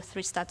left you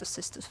 3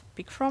 statuses to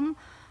pick from.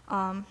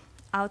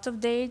 Out of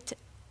date,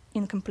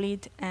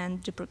 incomplete,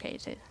 and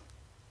deprecated.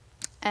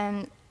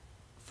 And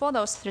for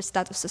those 3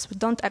 statuses, we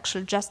don't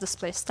actually just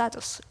display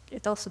status.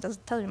 It also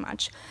doesn't tell you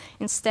much.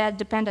 Instead,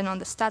 depending on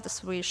the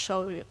status, we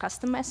show you a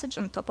custom message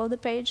on top of the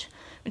page,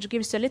 which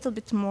gives you a little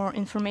bit more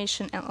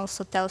information and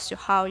also tells you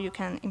how you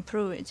can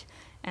improve it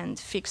and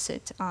fix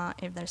it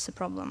if there's a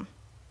problem.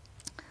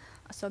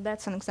 So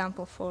that's an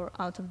example for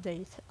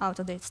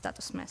out-of-date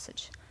status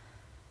message.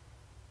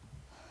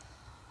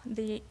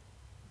 The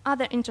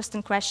other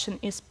interesting question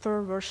is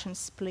per version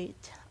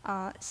split.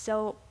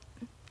 So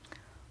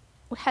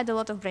we had a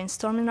lot of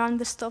brainstorming around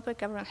this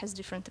topic. Everyone has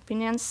different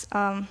opinions.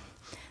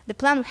 The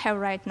plan we have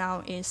right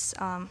now is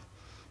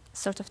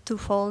sort of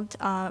twofold.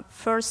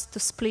 First, to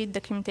split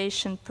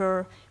documentation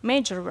per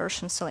major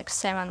version, so like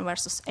 7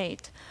 versus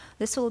 8.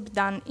 This will be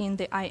done in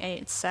the IA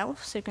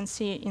itself. So you can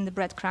see in the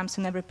breadcrumbs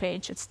on every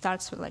page, it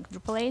starts with like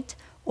Drupal 8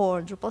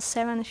 or Drupal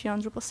 7 if you're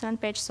on Drupal 7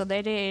 page. So the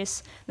idea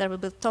is there will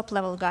be a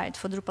top-level guide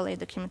for Drupal 8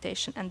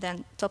 documentation and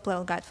then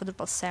top-level guide for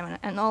Drupal 7,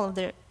 and all of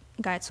the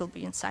guides will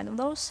be inside of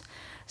those.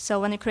 So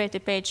when you create a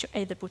page, you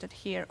either put it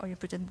here or you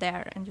put it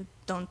there, and you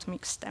don't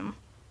mix them,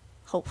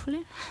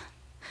 hopefully.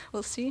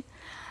 We'll see.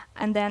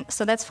 And then,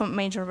 so that's for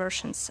major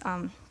versions.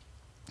 And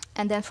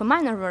then for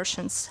minor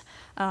versions,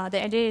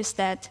 the idea is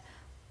that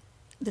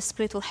the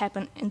split will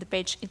happen in the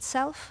page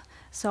itself.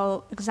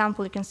 So,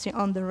 example, you can see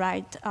on the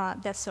right,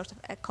 that's sort of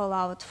a call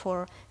out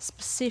for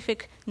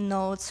specific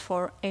nodes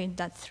for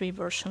 8.3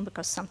 version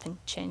because something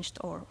changed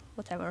or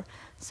whatever.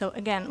 So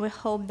again, we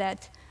hope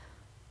that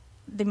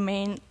the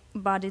main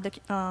body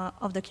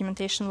of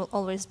documentation will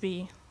always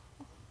be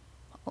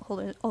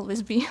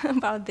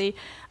about the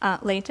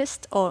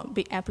latest or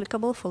be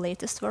applicable for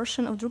latest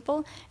version of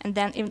Drupal. And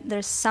then if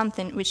there's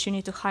something which you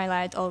need to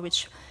highlight or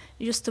which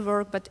used to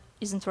work but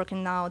isn't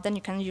working now, then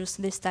you can use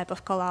this type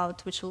of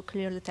callout, which will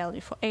clearly tell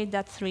you for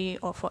 8.3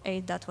 or for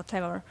 8.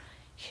 Whatever,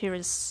 here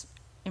is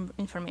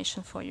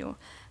information for you.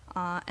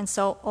 And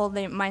so all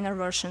the minor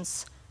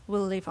versions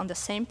will live on the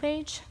same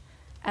page,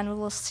 and we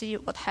will see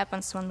what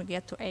happens when we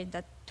get to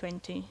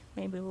 8.20.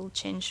 Maybe we'll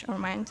change our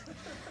mind,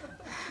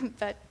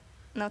 but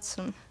not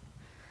soon.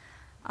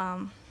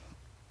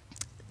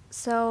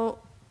 So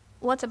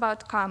what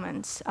about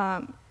comments?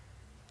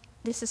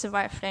 This is a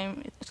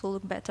wireframe, it will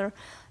look better,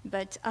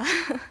 but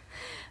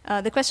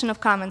the question of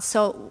comments.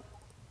 So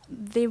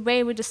the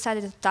way we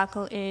decided to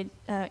tackle it,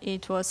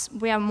 it was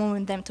we are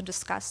moving them to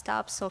discuss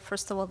tabs. So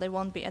first of all, they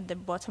won't be at the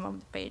bottom of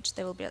the page,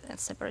 they will be at a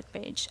separate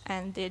page.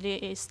 And the idea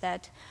is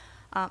that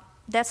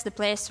that's the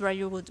place where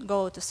you would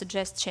go to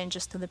suggest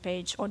changes to the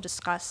page or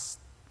discuss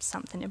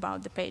something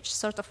about the page,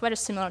 sort of very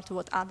similar to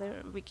what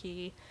other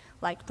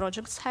wiki-like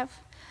projects have.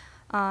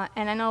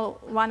 And I know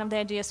one of the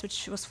ideas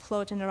which was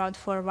floating around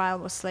for a while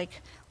was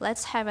like,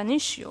 let's have an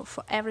issue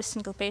for every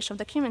single page of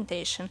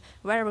documentation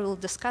where we will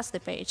discuss the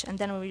page, and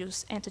then we'll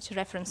use entity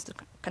reference to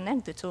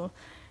connect the two.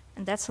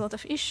 And that's a lot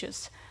of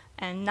issues.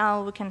 And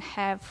now we can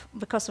have,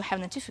 because we have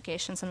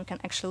notifications and we can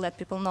actually let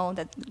people know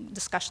that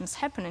discussion is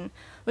happening,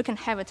 we can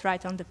have it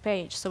right on the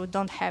page, so we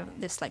don't have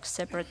this like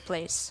separate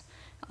place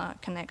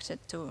connected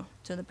to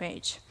the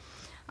page.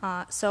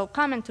 So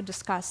comment to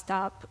discuss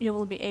tab, you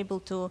will be able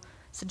to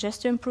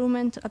suggest your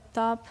improvement at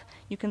top.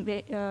 You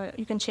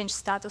can change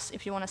status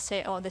if you want to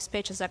say, oh, this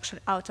page is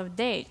actually out of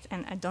date,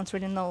 and I don't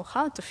really know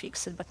how to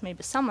fix it, but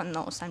maybe someone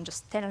knows. I'm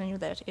just telling you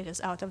that it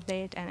is out of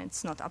date and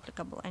it's not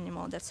applicable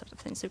anymore, that sort of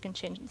thing. So you can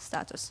change the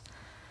status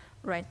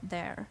right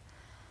there.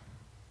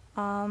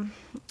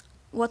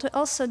 What we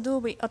also do,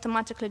 we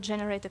automatically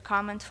generate a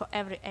comment for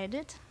every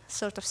edit,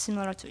 sort of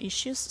similar to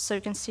issues. So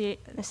you can see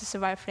this is a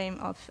wireframe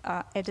of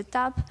edit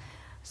tab.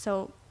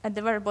 So at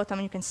the very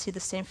bottom, you can see the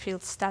same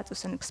field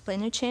status and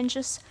explain your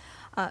changes.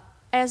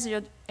 As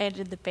you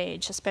edit the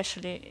page,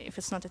 especially if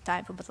it's not a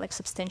typo, but like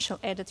substantial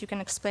edit, you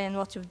can explain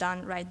what you've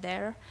done right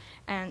there.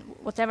 And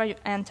whatever you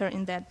enter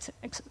in that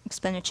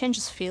explain your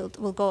changes field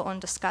will go on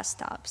discuss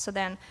tab. So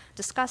then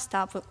discuss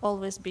tab will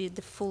always be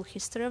the full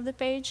history of the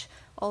page,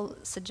 all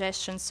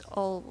suggestions,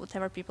 all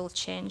whatever people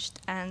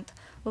changed, and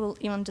we will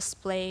even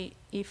display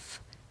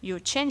if you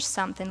change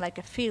something like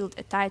a field,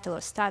 a title,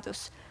 or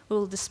status, we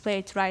will display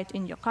it right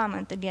in your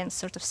comment, again,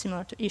 sort of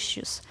similar to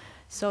issues.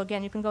 So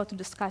again, you can go to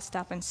discuss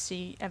tab and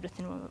see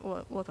everything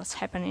what was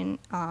happening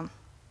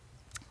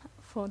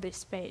for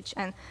this page.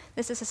 And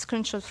this is a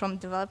screenshot from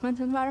development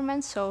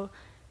environment, so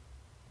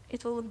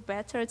it will look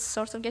better. It's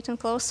sort of getting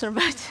closer,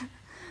 but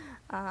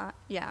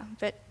yeah,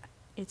 but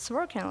it's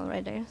working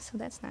already, so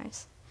that's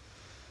nice.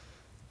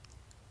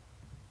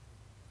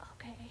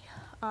 Okay,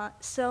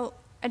 so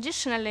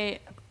additionally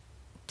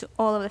to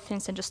all of the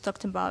things I just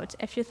talked about,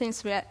 a few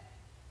things we are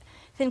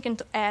thinking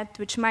to add,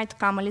 which might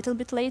come a little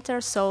bit later.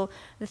 So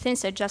the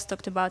things I just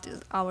talked about is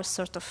our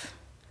sort of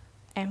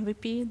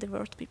MVP, the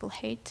word people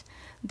hate.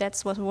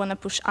 That's what we want to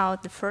push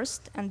out the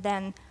first. And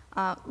then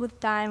with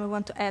time, we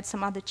want to add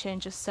some other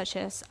changes, such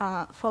as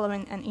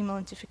following and email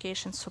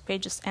notifications for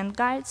pages and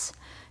guides.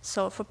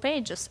 So for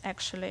pages,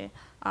 actually,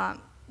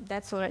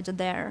 that's already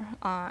there.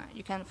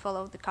 You can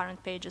follow the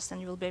current pages, and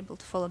you will be able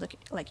to follow the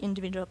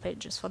individual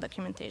pages for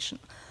documentation.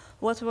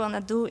 What we want to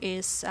do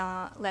is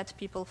let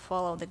people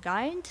follow the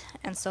guide,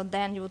 and so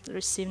then you would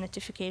receive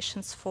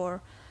notifications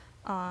for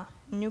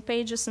new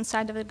pages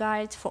inside of the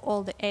guide, for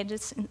all the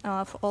edits,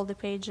 for all the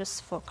pages,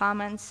 for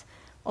comments.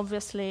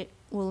 Obviously,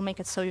 we'll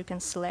make it so you can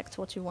select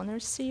what you want to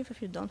receive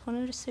if you don't want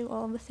to receive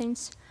all of the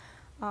things.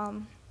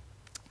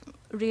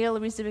 Real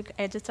WYSIWYG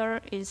editor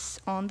is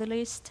on the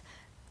list,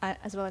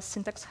 as well as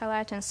syntax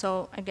highlighting.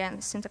 So again,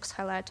 syntax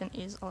highlighting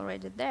is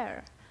already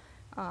there.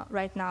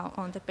 Right now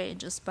on the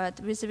pages, but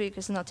WYSIWYG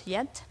is not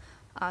yet.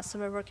 So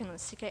we're working on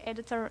CK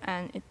editor,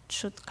 and it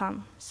should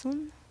come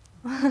soon.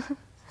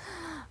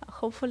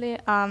 Hopefully.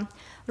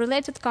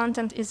 Related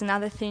content is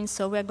another thing,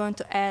 so we're going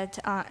to add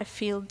a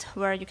field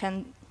where you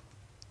can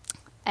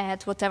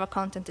add whatever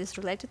content is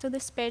related to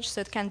this page,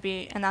 so it can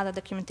be another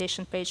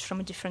documentation page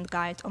from a different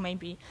guide, or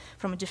maybe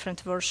from a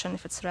different version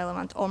if it's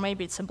relevant, or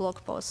maybe it's a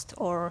blog post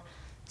or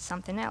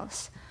something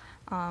else.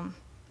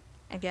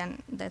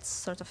 Again, that's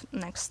sort of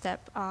next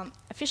step.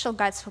 Official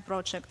guides for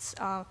projects.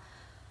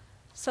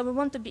 So we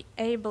want to be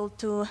able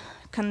to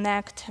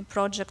connect a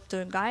project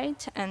to a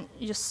guide, and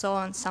you saw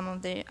on some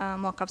of the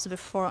mockups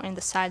before in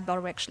the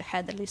sidebar we actually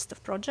had a list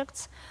of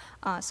projects.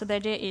 So the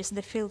idea is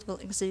the field will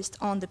exist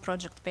on the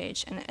project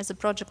page, and as a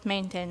project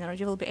maintainer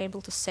you will be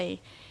able to say,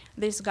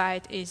 this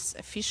guide is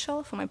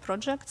official for my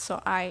project,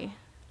 so I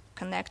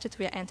connect it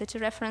via entity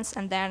reference,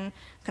 and then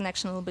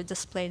connection will be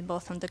displayed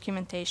both on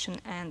documentation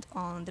and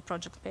on the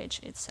project page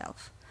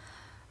itself.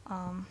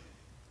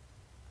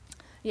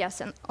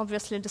 Yes, and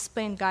obviously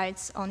displaying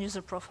guides on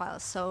user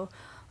profiles. So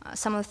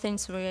some of the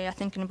things we are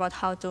thinking about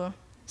how to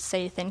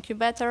say thank you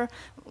better.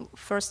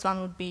 First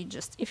one would be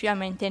just, if you are a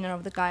maintainer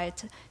of the guide,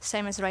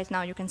 same as right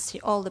now, you can see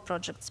all the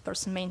projects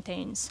person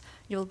maintains.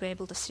 You'll be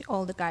able to see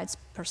all the guides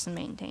person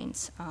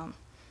maintains.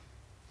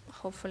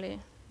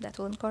 Hopefully that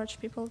will encourage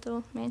people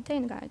to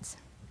maintain guides.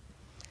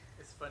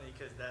 It's funny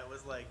because that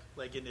was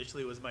like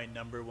initially was my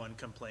 #1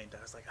 complaint.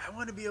 I was like, I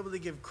want to be able to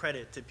give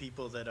credit to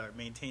people that are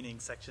maintaining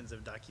sections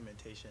of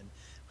documentation.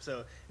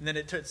 So, and then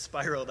it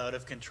spiraled out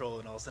of control,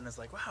 and all of a sudden it's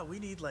like, wow, we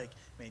need like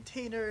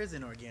maintainers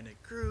and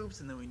organic groups,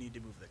 and then we need to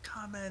move the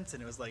comments,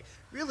 and it was like,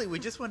 really, we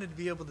just wanted to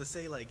be able to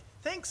say like,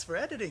 thanks for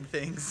editing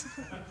things.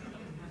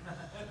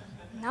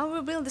 Now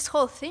we build this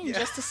whole thing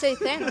just to say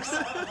thanks.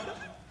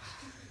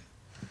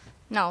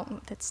 No,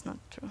 that's not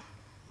true.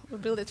 We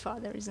build it for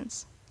other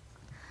reasons.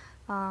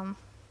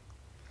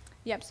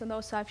 Yep, so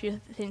those are a few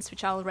things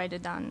which are already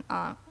done.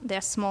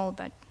 They're small,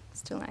 but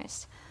still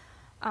nice.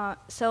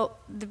 So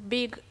the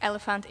big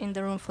elephant in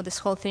the room for this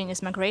whole thing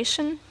is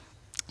migration.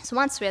 So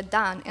once we are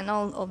done and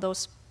all of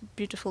those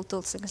beautiful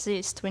tools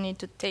exist, we need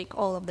to take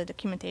all of the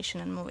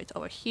documentation and move it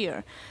over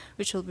here,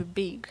 which will be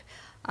big.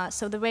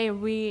 So the way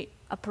we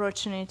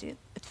approach it,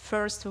 at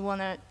first we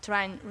want to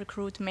try and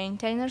recruit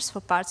maintainers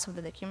for parts of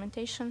the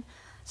documentation.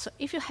 So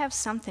if you have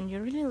something you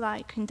really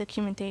like in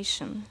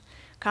documentation,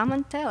 come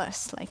and tell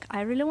us, like,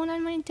 I really want to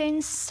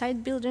maintain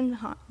site building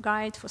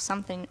guide for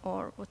something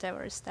or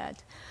whatever is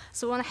that.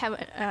 So we want to have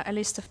a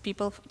list of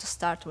people to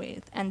start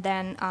with, and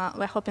then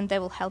we're hoping they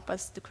will help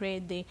us to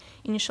create the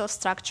initial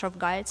structure of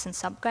guides and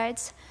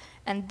sub-guides,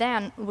 and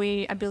then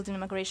we are building a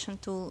migration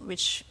tool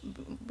which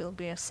will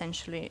be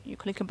essentially, you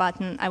click a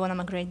button, I want to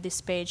migrate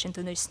this page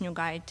into this new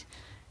guide.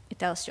 It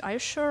tells you, are you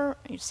sure?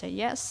 You say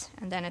yes,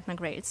 and then it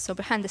migrates. So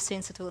behind the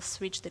scenes, it will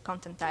switch the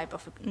content type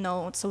of a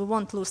node. So we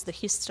won't lose the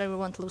history, we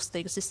won't lose the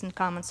existing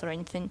comments or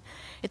anything.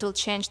 It will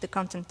change the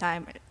content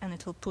type, and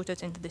it will put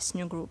it into this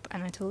new group,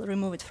 and it will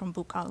remove it from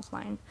book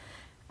outline.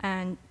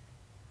 And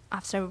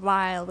after a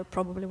while, we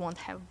probably won't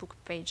have book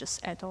pages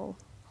at all,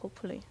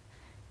 hopefully.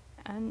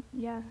 And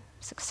yeah,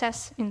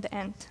 success in the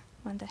end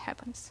when that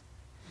happens.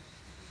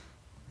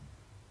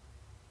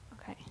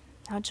 Okay,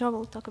 now Joe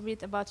will talk a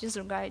bit about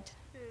user guide.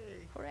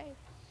 Hooray.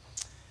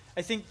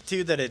 I think,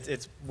 too, that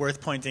it's worth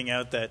pointing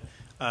out that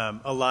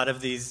a lot of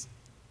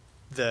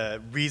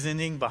the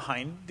reasoning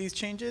behind these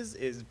changes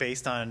is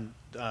based on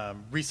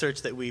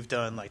research that we've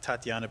done, like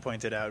Tatiana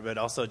pointed out, but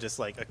also just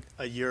like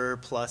a year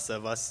plus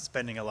of us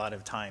spending a lot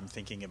of time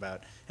thinking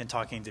about and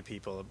talking to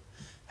people.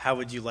 How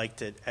would you like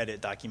to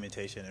edit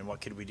documentation, and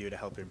what could we do to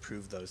help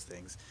improve those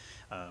things?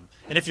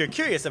 And if you're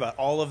curious about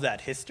all of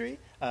that history,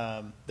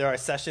 there are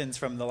sessions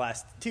from the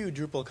last 2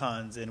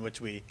 DrupalCons in which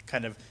we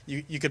kind of,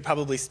 you could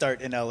probably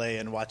start in LA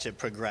and watch it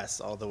progress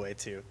all the way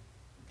to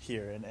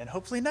here. And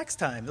hopefully next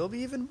time there'll be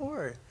even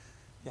more.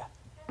 Yeah. I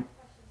have a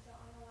question. So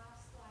on the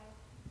last slide,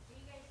 are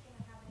you guys going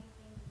to have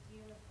anything to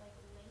do with like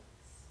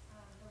links,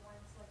 the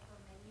ones like for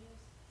menus?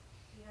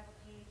 You have a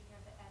page, you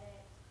have the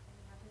edit, and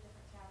you have the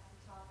different tabs at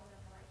the top, and then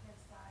on the right-hand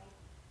side,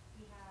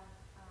 you have,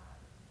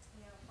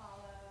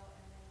 follow,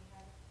 and then you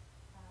have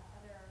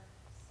other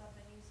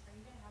sub-menus. Are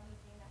you going to have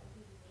anything that will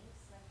be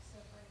links? Like, so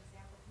for an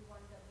example, if you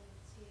wanted to link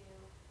to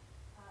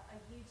a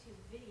YouTube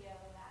video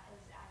that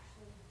is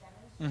actually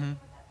demonstrating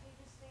what that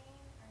page is saying,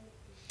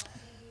 is that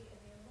going to be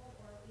available,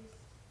 or at least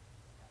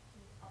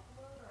can you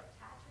upload or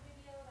attach a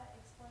video that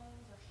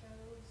explains or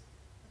shows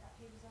what that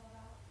page is all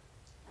about?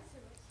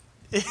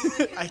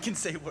 I can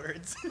say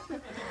words.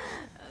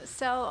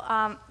 So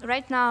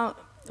right now,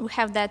 we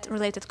have that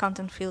related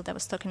content field I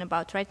was talking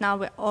about. Right now,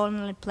 we're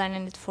only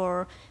planning it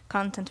for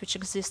content which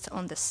exists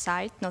on the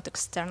site, not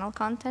external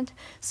content.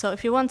 So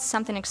if you want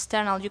something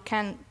external, you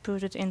can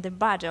put it in the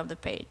body of the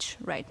page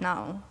right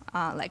now.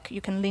 Like you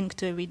can link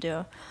to a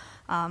video.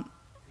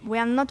 We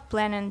are not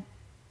planning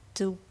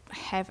to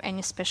have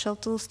any special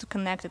tools to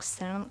connect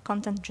external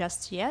content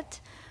just yet.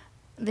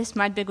 This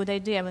might be a good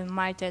idea. We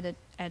might add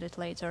it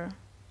later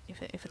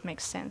if it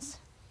makes sense.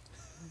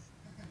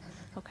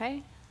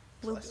 Okay?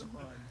 We'll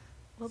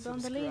be on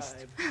the list.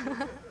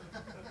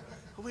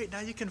 Oh, wait, now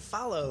you can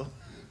follow.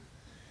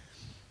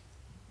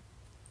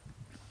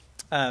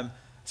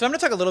 So I'm going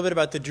to talk a little bit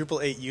about the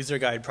Drupal 8 user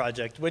guide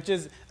project, which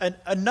is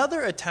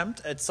another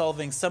attempt at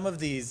solving some of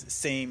these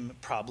same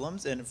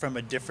problems and from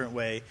a different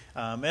way,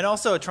 and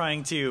also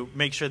trying to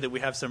make sure that we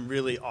have some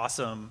really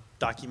awesome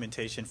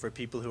documentation for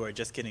people who are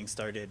just getting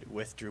started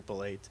with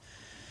Drupal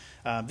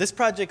 8. This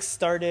project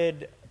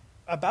started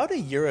about a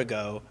year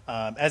ago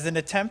as an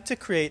attempt to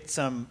create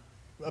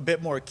a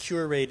bit more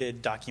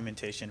curated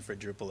documentation for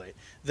Drupal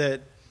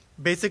 8.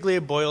 Basically,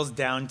 it boils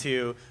down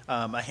to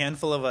a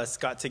handful of us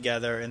got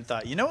together and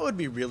thought, you know what would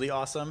be really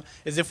awesome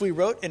is if we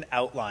wrote an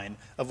outline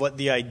of what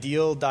the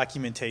ideal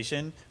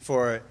documentation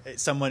for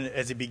someone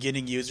as a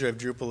beginning user of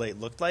Drupal 8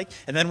 looked like,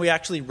 and then we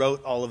actually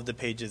wrote all of the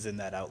pages in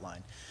that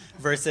outline.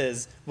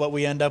 Versus what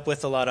we end up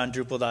with a lot on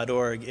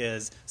Drupal.org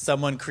is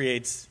someone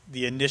creates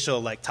the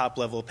initial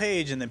top-level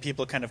page, and then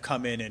people kind of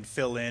come in and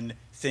fill in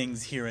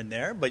things here and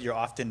there, but you're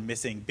often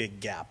missing big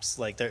gaps.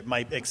 Like it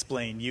might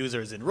explain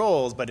users and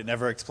roles, but it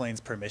never explains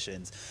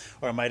permissions.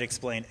 Or it might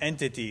explain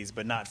entities,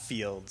 but not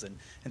fields.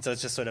 And so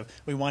it's just sort of,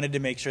 we wanted to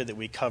make sure that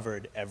we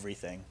covered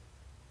everything.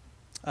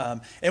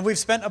 And we've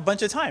spent a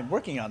bunch of time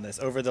working on this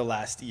over the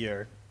last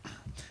year.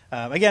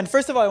 Again,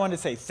 first of all, I want to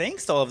say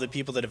thanks to all of the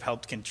people that have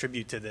helped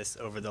contribute to this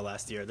over the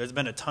last year. There's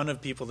been a ton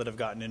of people that have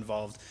gotten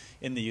involved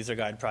in the user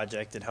guide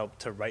project and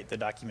helped to write the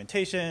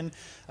documentation,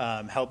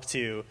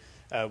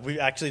 we've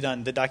actually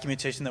done the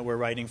documentation that we're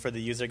writing for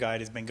the user guide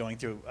has been going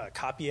through a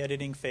copy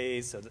editing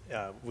phase. So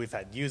we've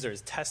had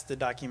users test the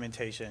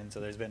documentation.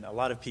 So there's been a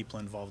lot of people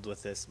involved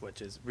with this,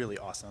 which is really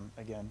awesome,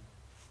 again.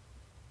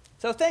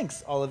 So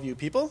thanks, all of you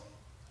people.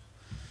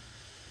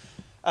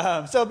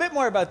 So a bit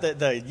more about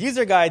the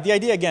user guide. The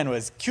idea, again,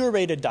 was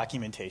curated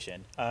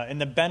documentation.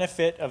 And the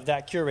benefit of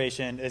that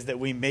curation is that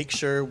we make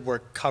sure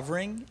we're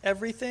covering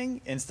everything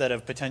instead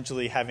of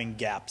potentially having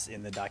gaps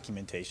in the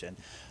documentation.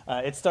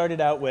 It started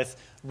out with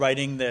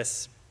writing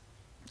this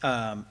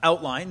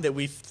outline that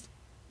we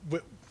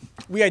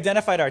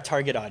identified our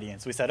target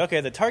audience. We said,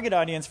 okay, the target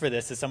audience for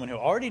this is someone who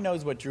already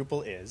knows what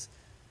Drupal is.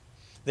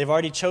 They've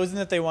already chosen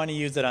that they want to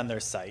use it on their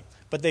site,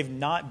 but they've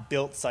not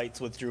built sites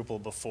with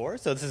Drupal before.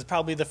 So this is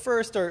probably the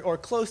first or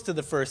close to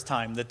the first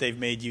time that they've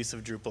made use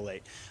of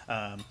Drupal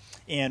 8.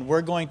 And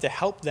we're going to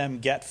help them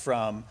get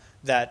from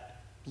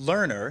that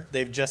learner,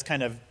 they've just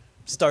kind of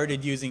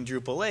started using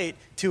Drupal 8,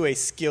 to a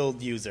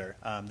skilled user.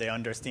 They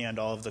understand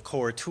all of the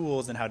core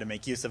tools and how to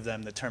make use of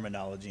them, the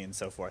terminology, and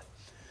so forth.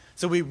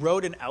 So we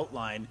wrote an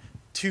outline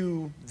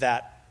to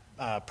that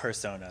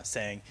persona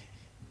saying,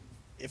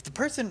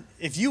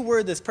 if you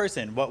were this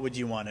person, what would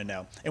you want to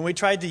know? And we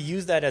tried to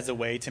use that as a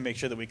way to make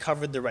sure that we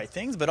covered the right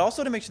things, but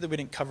also to make sure that we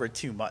didn't cover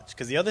too much.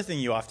 Because the other thing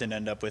you often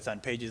end up with on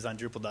pages on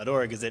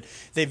Drupal.org is that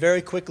they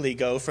very quickly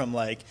go from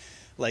like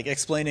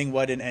explaining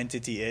what an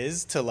entity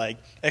is to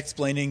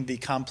explaining the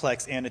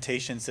complex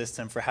annotation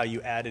system for how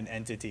you add an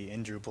entity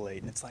in Drupal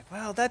 8. And it's like,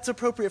 well, that's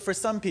appropriate for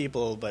some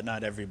people, but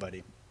not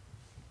everybody.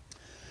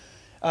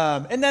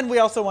 And then we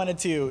also wanted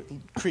to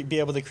be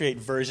able to create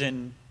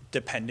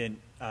version-dependent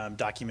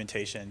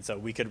documentation. So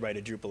we could write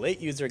a Drupal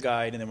 8 user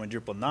guide, and then when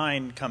Drupal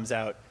 9 comes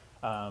out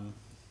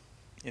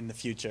in the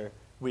future,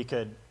 we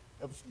could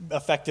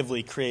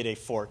effectively create a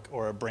fork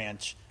or a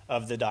branch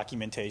of the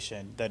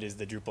documentation that is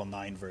the Drupal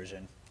 9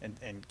 version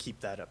and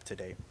keep that up to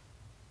date.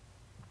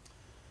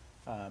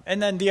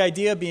 And then the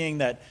idea being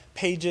that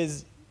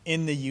pages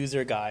in the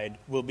user guide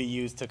will be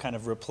used to kind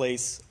of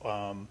replace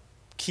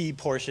key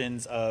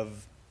portions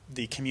of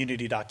the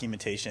community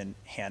documentation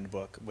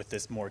handbook with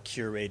this more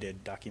curated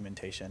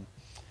documentation.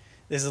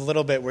 This is a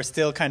little bit, we're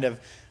still kind of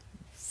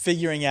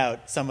figuring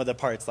out some of the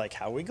parts, like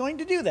how are we going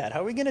to do that? How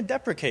are we going to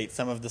deprecate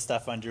some of the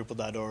stuff on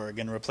Drupal.org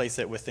and replace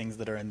it with things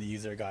that are in the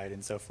user guide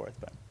and so forth?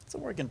 But it's a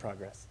work in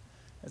progress,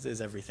 as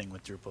is everything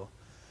with Drupal.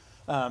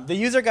 The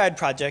user guide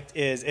project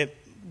it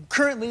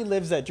currently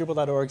lives at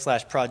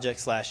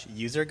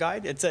drupal.org/project/user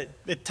guide.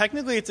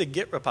 Technically it's a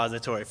Git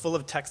repository full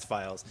of text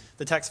files.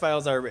 The text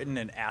files are written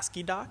in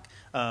ASCII doc,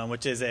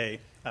 which is a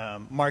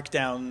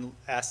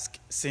markdown-esque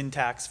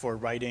syntax for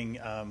writing,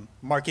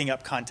 marking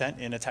up content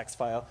in a text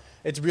file.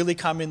 It's really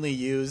commonly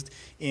used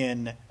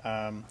in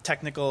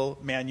technical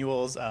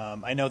manuals.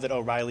 I know that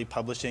O'Reilly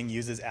Publishing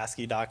uses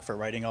ASCII doc for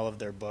writing all of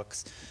their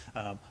books.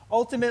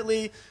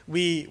 Ultimately,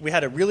 we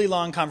had a really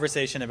long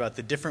conversation about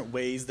the different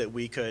ways that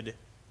we could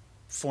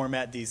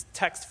format these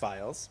text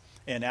files,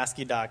 and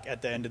ASCII doc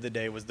at the end of the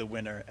day was the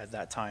winner at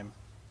that time.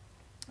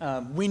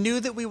 We knew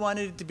that we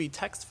wanted it to be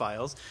text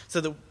files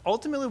so that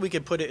ultimately we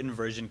could put it in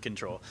version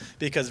control,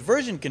 because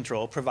version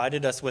control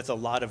provided us with a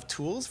lot of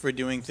tools for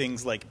doing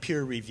things like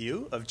peer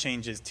review of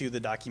changes to the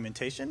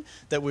documentation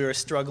that we were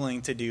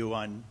struggling to do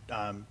on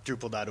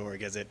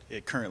Drupal.org as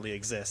it currently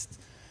exists.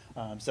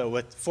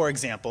 So for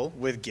example,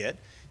 with Git,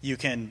 you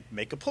can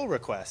make a pull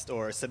request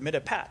or submit a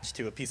patch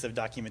to a piece of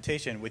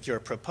documentation with your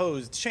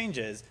proposed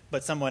changes,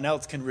 but someone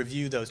else can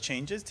review those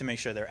changes to make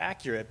sure they're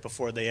accurate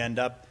before they end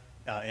up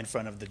in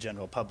front of the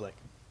general public.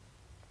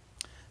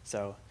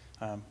 So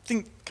I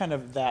think kind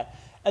of that.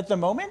 At the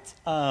moment,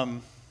 I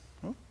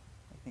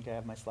think I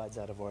have my slides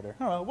out of order.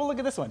 Oh, well, look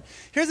at this one.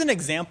 Here's an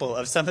example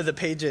of some of the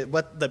pages,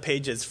 what the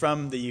pages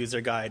from the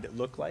user guide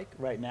look like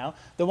right now.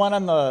 The one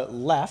on the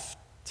left,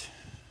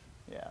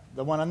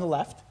 the one on the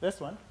left, this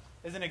one,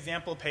 is an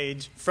example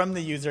page from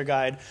the user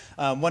guide.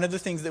 One of the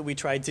things that we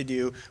tried to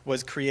do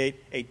was create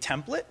a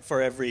template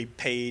for every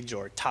page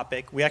or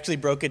topic. We actually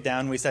broke it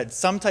down. We said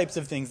some types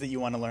of things that you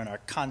want to learn are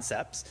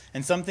concepts,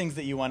 and some things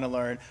that you want to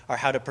learn are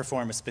how to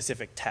perform a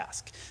specific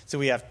task. So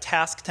we have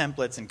task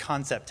templates and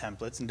concept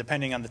templates, and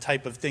depending on the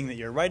type of thing that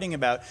you're writing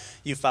about,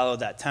 you follow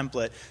that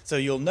template. So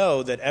you'll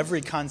know that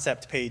every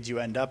concept page you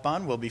end up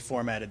on will be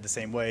formatted the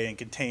same way and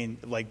contain,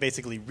 like,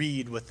 basically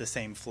read with the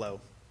same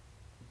flow.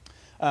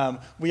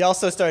 We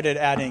also started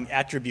adding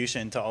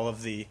attribution to all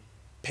of the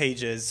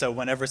pages, so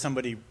whenever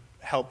somebody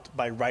helped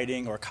by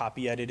writing or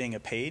copy editing a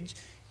page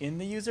in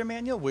the user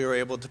manual, we were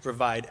able to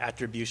provide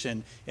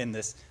attribution in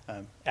this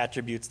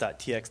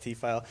attributes.txt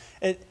file.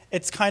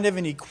 It's kind of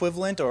an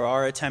equivalent, or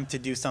our attempt to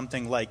do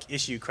something like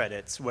issue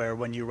credits, where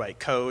when you write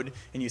code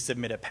and you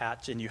submit a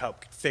patch and you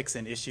help fix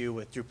an issue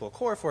with Drupal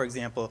core, for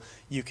example,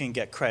 you can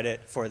get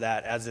credit for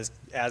that,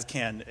 as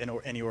can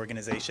any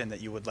organization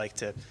that you would like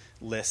to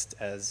list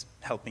as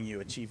helping you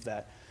achieve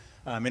that.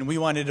 And we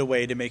wanted a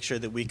way to make sure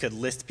that we could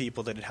list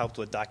people that had helped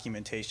with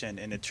documentation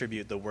and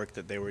attribute the work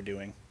that they were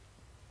doing.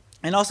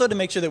 And also to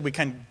make sure that we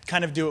can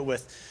kind of do it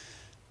with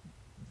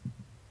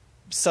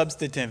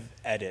substantive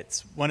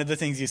edits. One of the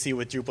things you see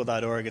with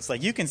Drupal.org, it's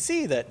like you can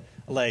see that,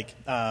 like,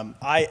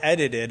 I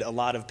edited a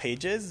lot of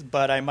pages,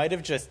 but I might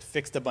have just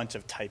fixed a bunch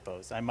of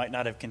typos. I might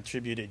not have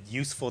contributed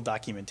useful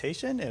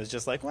documentation. It was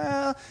just like,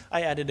 well,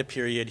 I added a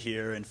period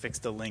here and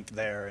fixed a link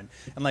there. And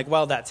like,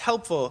 while that's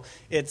helpful,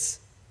 it's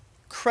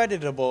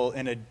creditable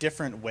in a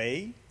different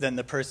way than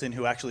the person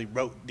who actually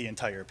wrote the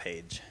entire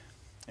page.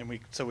 And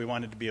so we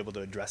wanted to be able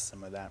to address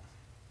some of that.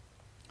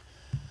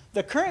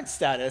 The current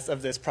status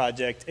of this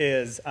project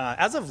is,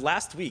 as of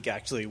last week,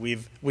 actually,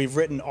 we've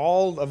written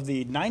all of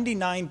the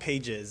 99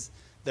 pages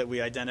that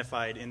we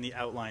identified in the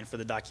outline for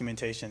the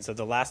documentation. So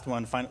the last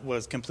one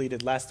was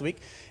completed last week.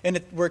 And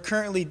we're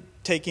currently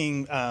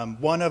taking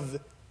one of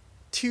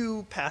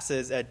 2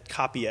 passes at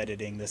copy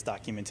editing this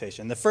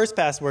documentation. The first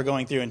pass, we're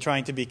going through and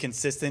trying to be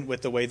consistent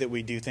with the way that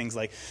we do things,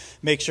 like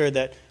make sure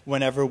that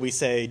whenever we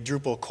say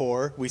Drupal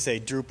core, we say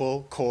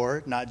Drupal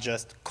core, not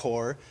just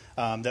core,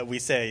 that we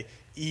say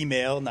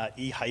email, not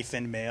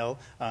e-mail,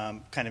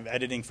 kind of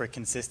editing for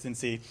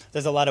consistency.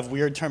 There's a lot of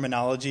weird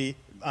terminology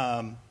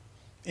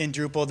in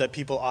Drupal that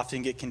people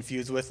often get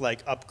confused with,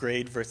 like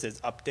upgrade versus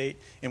update,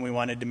 and we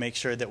wanted to make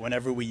sure that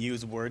whenever we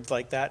use words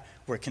like that,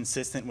 we're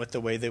consistent with the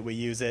way that we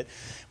use it.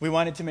 We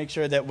wanted to make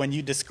sure that when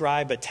you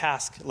describe a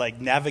task, like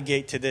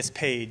navigate to this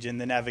page in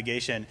the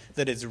navigation,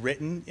 that it's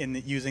written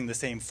using the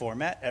same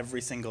format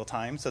every single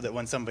time, so that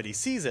when somebody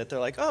sees it, they're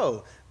like,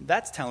 oh,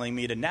 that's telling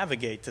me to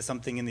navigate to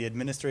something in the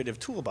administrative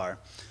toolbar.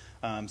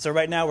 So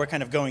right now we're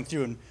kind of going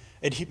through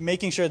and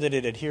making sure that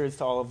it adheres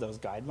to all of those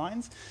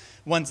guidelines.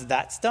 Once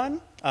that's done,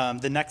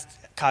 the next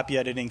copy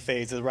editing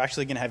phase is we're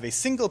actually going to have a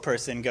single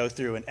person go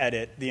through and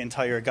edit the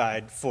entire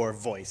guide for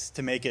voice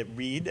to make it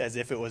read as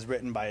if it was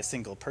written by a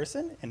single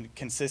person in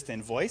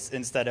consistent voice,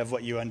 instead of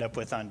what you end up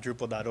with on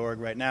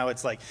Drupal.org right now.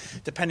 It's like,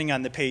 depending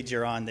on the page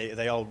you're on,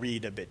 they all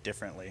read a bit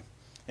differently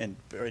and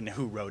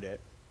who wrote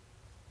it.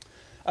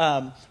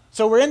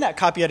 So we're in that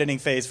copy editing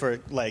phase for,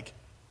 like,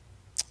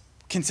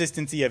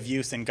 consistency of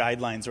use and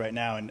guidelines right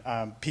now,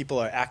 and people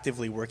are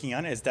actively working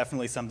on it. It's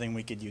definitely something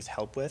we could use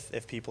help with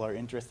if people are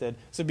interested.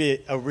 This would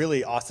be a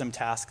really awesome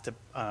task to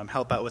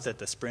help out with at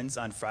the sprints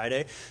on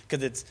Friday,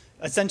 because it's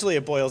essentially,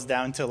 it boils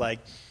down to,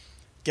 like,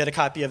 get a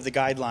copy of the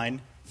guideline,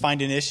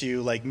 find an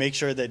issue, like make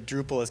sure that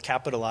Drupal is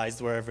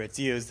capitalized wherever it's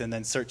used, and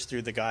then search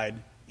through the guide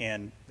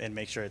and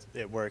make sure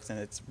it works. And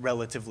it's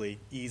relatively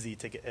easy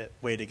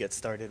way to get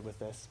started with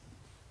this.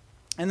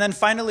 And then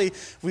finally,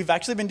 we've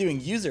actually been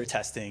doing user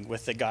testing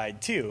with the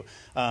guide too.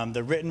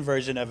 The written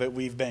version of it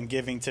we've been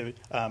giving to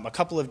a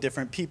couple of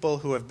different people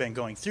who have been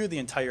going through the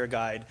entire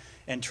guide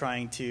and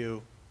trying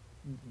to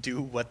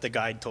do what the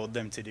guide told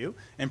them to do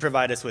and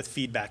provide us with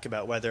feedback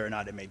about whether or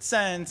not it made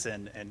sense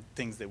and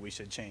things that we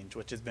should change,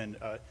 which has been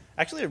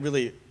actually a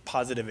really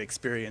positive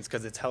experience,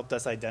 because it's helped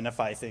us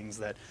identify things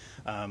that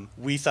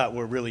we thought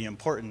were really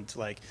important.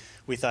 Like,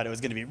 we thought it was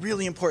going to be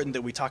really important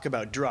that we talk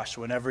about Drush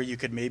whenever you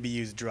could maybe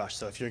use Drush.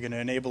 So if you're going to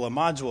enable a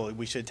module,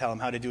 we should tell them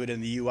how to do it in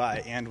the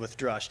UI and with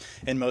Drush.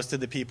 And most of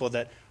the people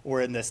that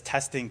were in this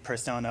testing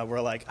persona were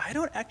like, I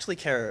don't actually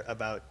care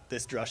about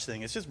this Drush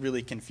thing. It's just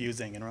really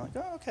confusing. And we're like,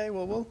 oh, okay,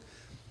 well, we'll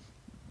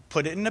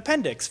put it in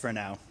appendix for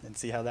now and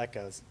see how that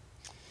goes.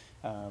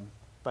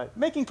 But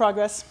making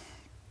progress.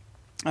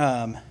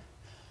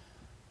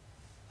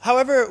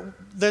 However,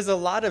 there's a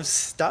lot of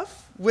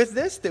stuff with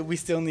this that we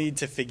still need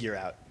to figure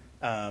out.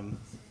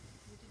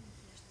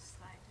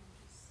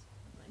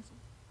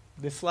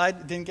 The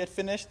slide didn't get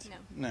finished?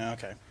 No. No,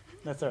 okay.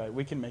 That's all right.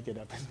 We can make it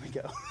up as we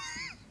go.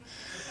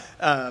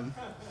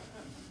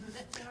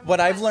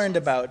 What I've learned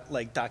about,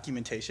 like,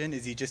 documentation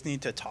is you just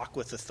need to talk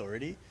with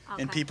authority,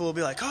 and people will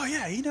be like, oh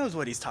yeah, he knows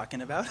what he's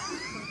talking about.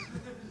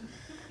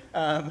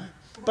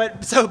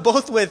 But so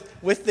both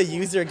with the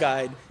user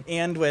guide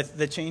and with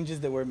the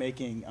changes that we're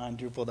making on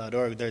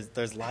Drupal.org,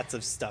 there's lots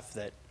of stuff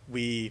that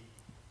we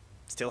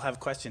still have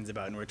questions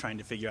about and we're trying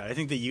to figure out. I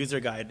think the user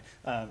guide,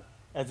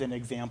 as an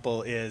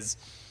example, it's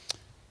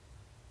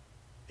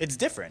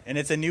different, and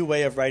it's a new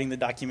way of writing the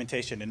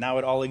documentation, and now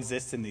it all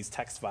exists in these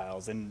text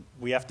files, and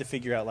we have to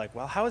figure out, like,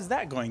 well, how is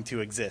that going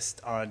to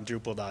exist on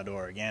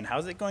Drupal.org, and how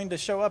is it going to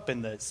show up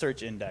in the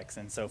search index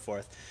and so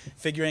forth?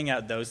 Figuring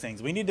out those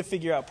things. We need to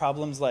figure out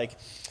problems like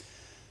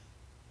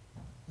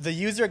the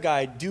user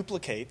guide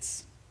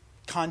duplicates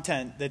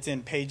content that's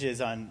in pages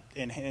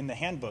in the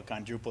handbook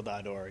on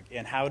Drupal.org,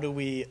 and how do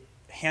we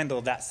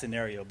handle that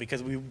scenario?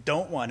 Because we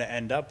don't want to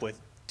end up with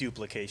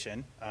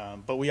duplication,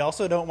 but we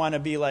also don't want to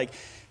be like,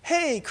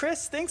 hey,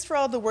 Chris, thanks for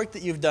all the work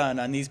that you've done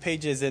on these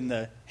pages in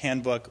the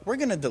handbook. We're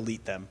going to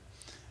delete them,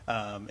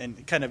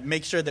 and kind of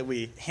make sure that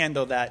we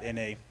handle that in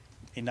a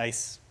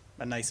nice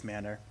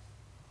manner.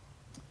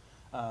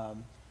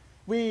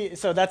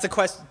 So that's a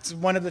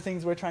question. One of the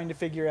things we're trying to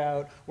figure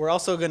out. We're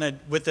also going to,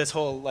 with this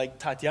whole, like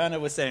Tatiana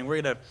was saying,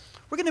 we're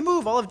going to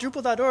move all of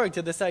Drupal.org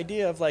to this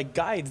idea of like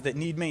guides that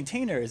need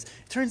maintainers.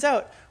 It turns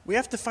out we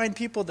have to find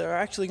people that are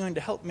actually going to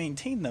help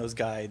maintain those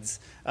guides.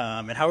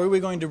 And how are we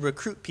going to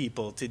recruit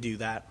people to do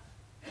that?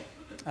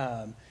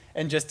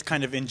 And just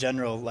kind of in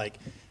general, like,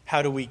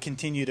 how do we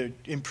continue to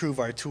improve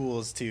our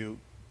tools to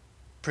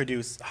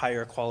produce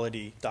higher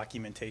quality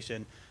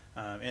documentation?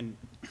 And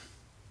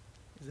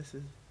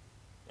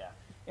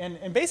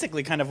And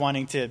basically kind of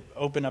wanting to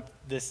open up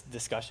this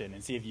discussion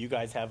and see if you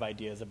guys have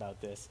ideas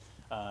about this.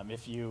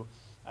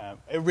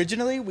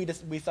 Originally,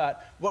 we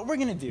thought what we're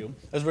going to do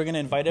is we're going to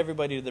invite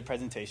everybody to the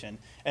presentation,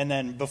 and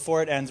then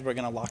before it ends, we're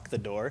going to lock the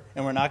door,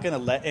 and we're not going to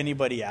let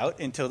anybody out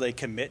until they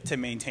commit to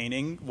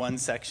maintaining one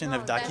section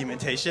of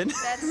documentation.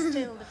 That's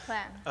still the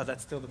plan. Oh,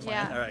 that's still the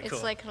plan? Yeah, all right,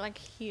 cool. It's like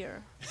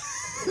here.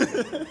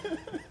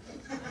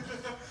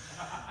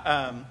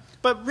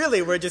 But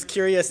really, we're just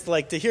curious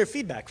to hear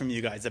feedback from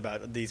you guys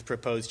about these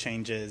proposed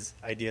changes,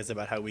 ideas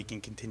about how we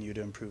can continue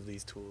to improve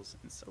these tools,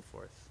 and so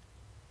forth.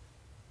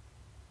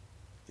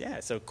 Yeah,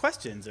 so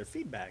questions or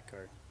feedback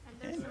or... And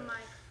there's a mic.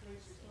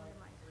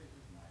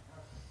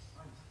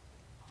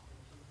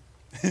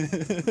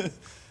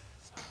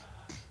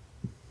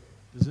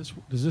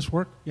 Does this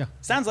work? Yeah.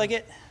 Sounds like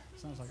it.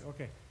 Sounds like it.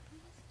 Okay.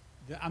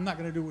 I'm not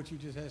going to do what you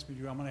just asked me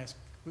to do. I'm going to ask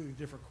a completely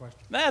different question.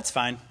 That's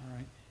fine.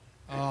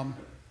 All right.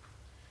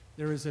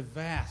 There is a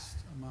vast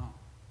amount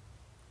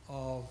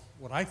of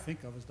what I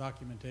think of as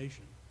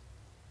documentation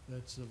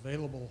that's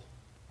available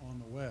on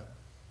the web.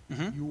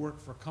 Mm-hmm. You work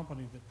for a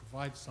company that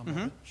provides some of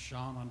it.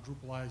 Sean on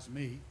Drupalize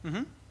Me.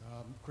 Mm-hmm.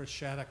 Chris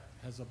Shattuck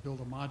has a build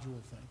a module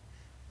thing.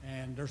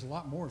 And there's a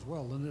lot more as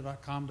well.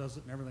 Lynda.com does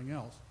it and everything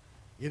else.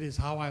 It is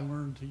how I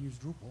learned to use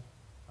Drupal.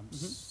 I'm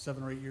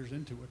 7 or 8 years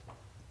into it.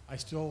 I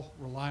still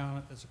rely on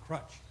it as a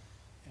crutch.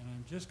 And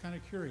I'm just kind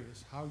of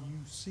curious how you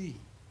see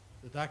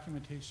the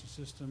documentation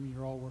system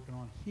you're all working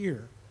on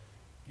here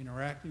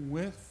interacting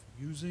with,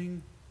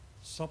 using,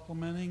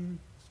 supplementing,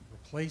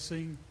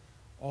 replacing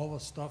all the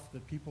stuff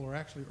that people are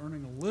actually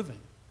earning a living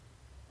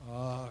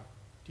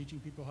teaching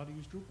people how to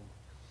use Drupal.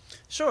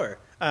 Sure.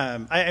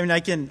 I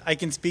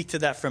can speak to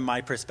that from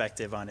my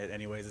perspective on it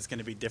anyways. It's going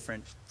to be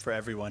different for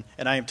everyone.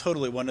 And I am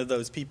totally one of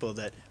those people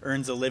that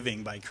earns a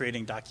living by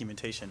creating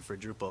documentation for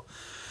Drupal.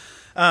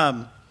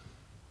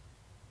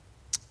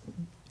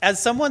 As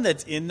someone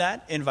that's in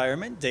that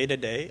environment day to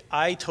day,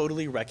 I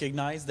totally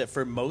recognize that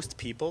for most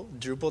people,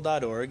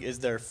 Drupal.org is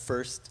their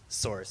first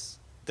source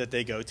that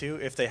they go to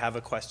if they have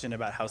a question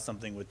about how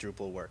something with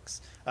Drupal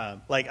works. I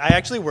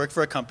actually work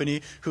for a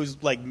company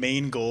whose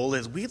main goal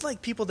is we'd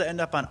like people to end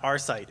up on our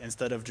site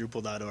instead of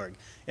Drupal.org,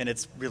 and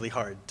it's really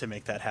hard to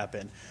make that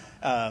happen.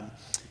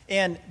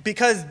 And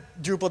because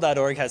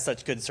Drupal.org has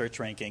such good search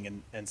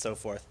ranking and so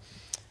forth.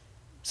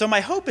 So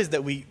my hope is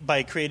that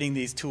by creating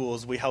these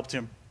tools, we help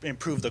to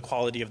improve the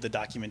quality of the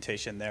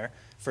documentation there,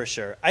 for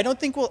sure. I don't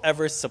think we'll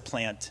ever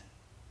supplant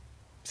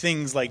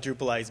things like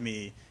Drupalize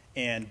Me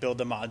and build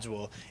a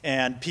module,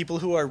 and people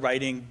who are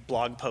writing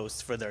blog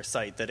posts for their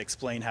site that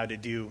explain how to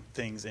do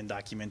things in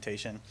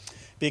documentation,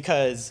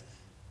 because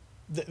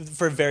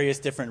for various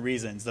different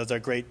reasons. Those are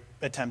great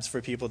attempts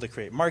for people to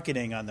create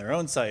marketing on their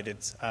own site.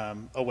 It's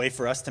a way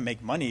for us to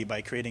make money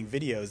by creating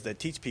videos that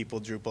teach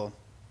people Drupal.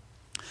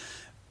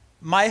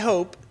 My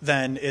hope,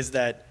 then, is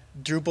that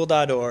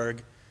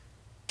Drupal.org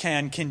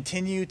can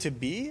continue to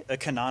be a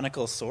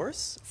canonical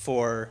source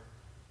for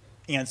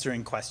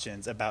answering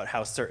questions about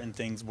how certain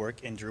things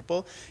work in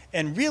Drupal.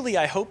 And really,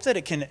 I hope that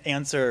it can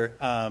answer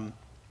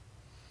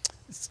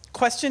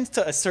questions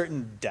to a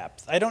certain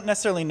depth. I don't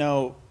necessarily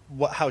know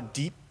how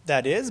deep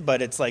that is,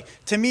 but it's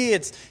to me,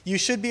 you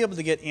should be able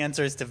to get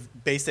answers to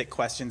basic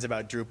questions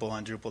about Drupal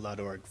on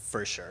Drupal.org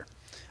for sure.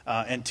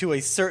 And to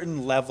a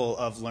certain level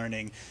of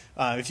learning.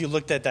 If you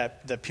looked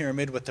at the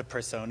pyramid with the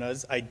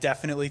personas, I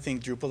definitely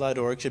think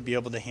Drupal.org should be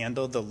able to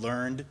handle the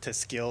learned to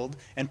skilled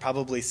and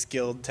probably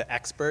skilled to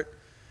expert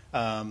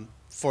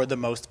for the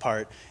most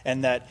part.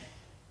 And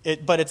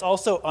but it's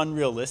also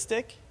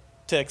unrealistic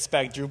to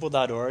expect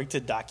Drupal.org to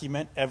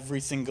document every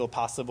single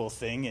possible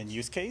thing and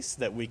use case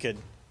that we could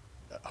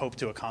hope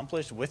to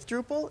accomplish with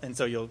Drupal. And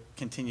so you'll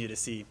continue to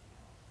see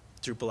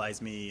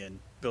Drupalize Me and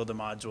build a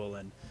module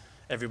and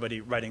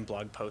everybody writing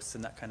blog posts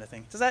and that kind of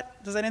thing. Does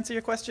that answer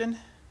your question?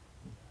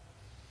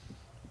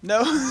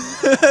 No?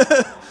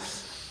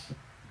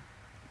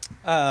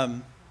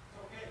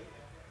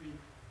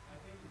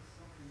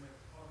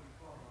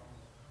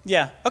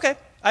 Yeah, okay.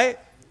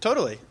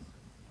 Totally.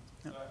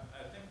 So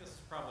I think this is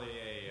probably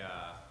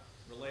a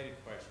related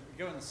question. We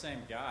go in the same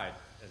guide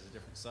as a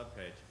different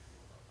subpage,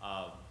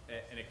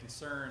 and it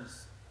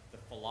concerns the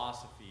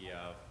philosophy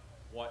of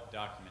what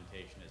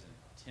documentation is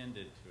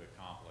intended to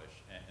accomplish,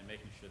 and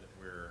making sure that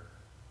we're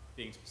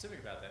being specific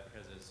about that,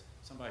 because as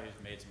somebody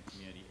who's made some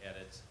community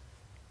edits,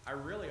 I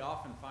really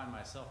often find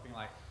myself being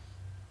like,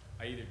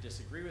 I either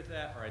disagree with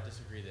that or I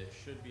disagree that it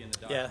should be in the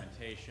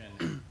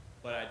documentation,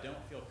 but I don't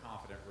feel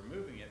confident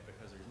removing it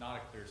because there's not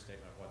a clear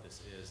statement of what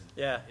this is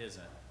and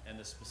isn't. And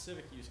the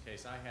specific use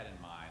case I had in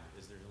mind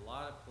is there's a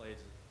lot of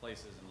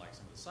places in like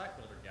some of the site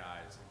builder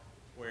guides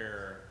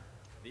where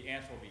the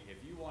answer will be, if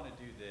you want to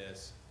do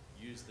this,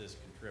 use this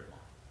contrib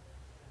line.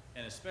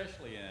 And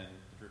especially in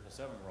the Drupal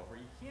 7 world where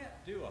you can't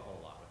do a whole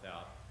lot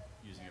without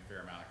using a fair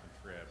amount of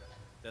contrib,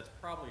 that's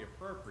probably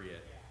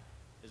appropriate.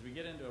 As we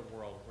get into a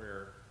world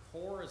where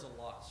core is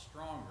a lot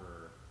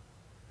stronger,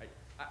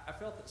 I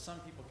felt that some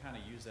people kind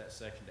of use that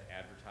section to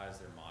advertise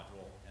their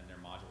module, and their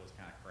module is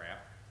kind of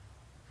crap.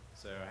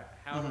 So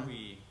how do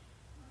we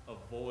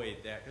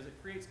avoid that? Because it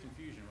creates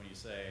confusion when you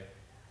say,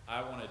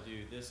 I want to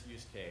do this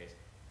use case.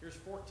 Here's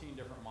 14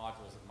 different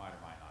modules that might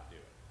or might not do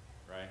it,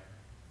 right?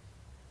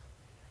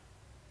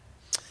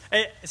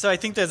 So I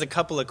think there's a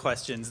couple of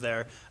questions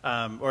there,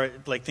 or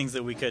like things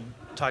that we could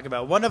talk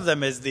about. One of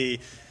them is the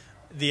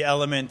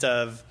element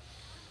of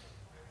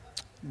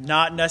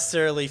not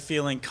necessarily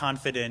feeling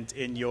confident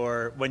in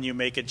when you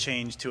make a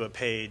change to a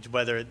page,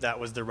 whether that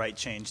was the right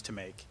change to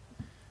make.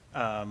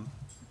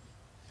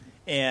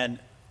 And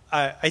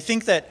I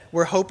think that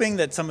we're hoping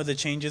that some of the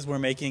changes we're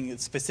making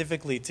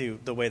specifically to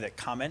the way that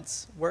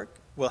comments work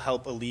will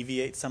help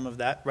alleviate some of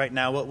that. Right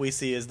now what we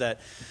see is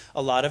that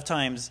a lot of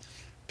times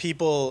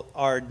people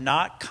are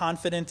not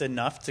confident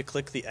enough to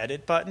click the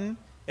edit button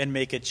and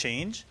make a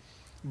change,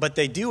 but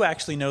they do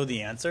actually know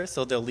the answer,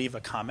 so they'll leave a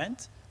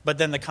comment. But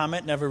then the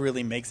comment never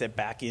really makes it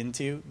back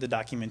into the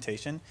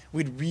documentation.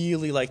 We'd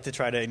really like to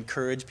try to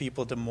encourage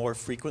people to more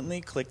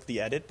frequently click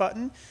the edit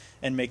button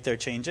and make their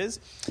changes.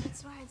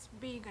 That's why it's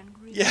big and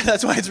green. Yeah,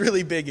 that's why it's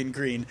really big and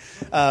green.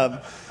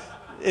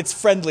 It's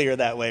friendlier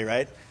that way,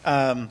 right?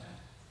 And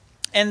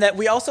that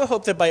we also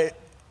hope that by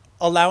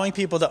allowing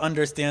people to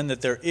understand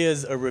that there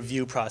is a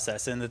review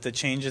process and that the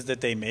changes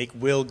that they make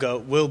will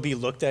be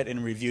looked at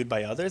and reviewed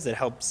by others, it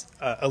helps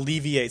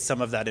alleviate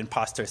some of that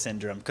imposter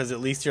syndrome, because at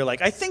least you're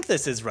like, I think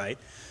this is right,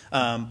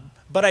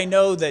 but I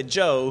know that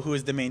Joe, who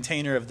is the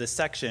maintainer of this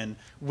section,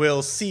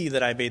 will see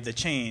that I made the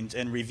change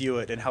and review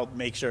it and help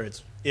make sure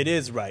it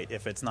is right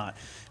if it's not.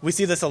 We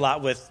see this a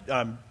lot with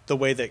the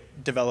way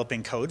that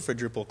developing code for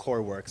Drupal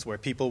core works, where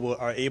people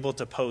are able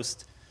to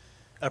post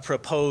a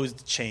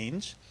proposed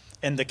change,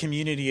 and the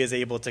community is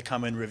able to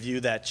come and review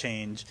that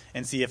change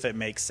and see if it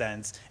makes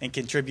sense and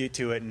contribute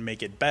to it and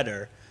make it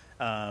better.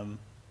 And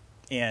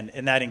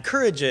that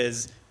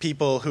encourages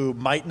people who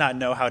might not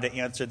know how to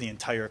answer the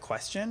entire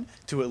question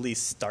to at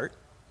least start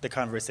the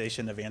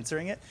conversation of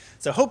answering it.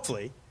 So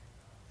hopefully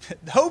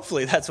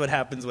that's what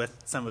happens with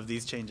some of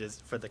these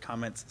changes for the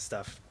comments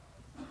stuff.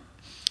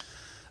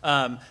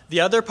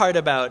 The other part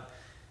about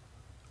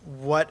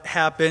what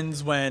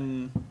happens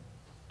when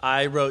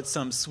I wrote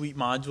some sweet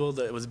module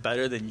that was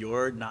better than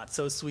your not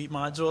so sweet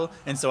module,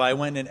 and so I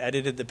went and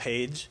edited the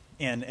page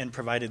and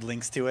provided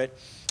links to it.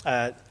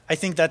 I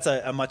think that's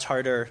a much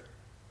harder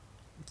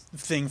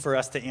thing for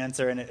us to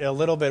answer, and a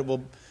little bit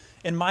will,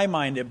 in my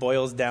mind, it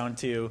boils down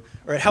to,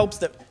 or it helps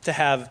to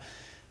have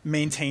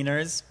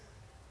maintainers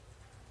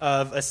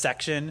of a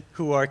section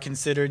who are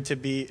considered to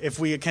be, if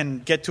we can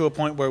get to a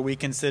point where we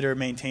consider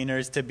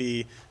maintainers to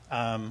be,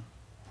 to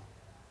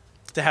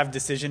have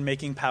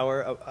decision-making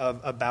power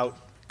about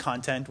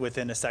content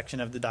within a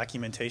section of the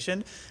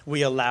documentation,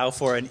 we allow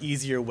for an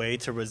easier way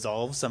to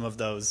resolve some of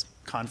those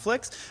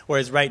conflicts.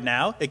 Whereas right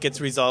now, it gets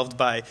resolved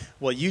by,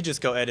 well, you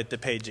just go edit the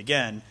page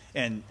again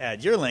and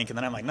add your link, and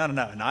then I'm like, no,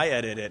 and I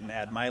edit it and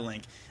add my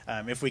link.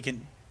 If we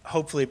can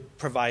hopefully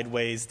provide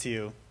ways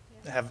to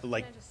have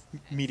like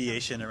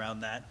mediation around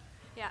that.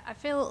 Yeah, I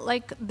feel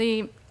like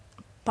the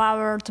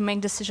power to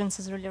make decisions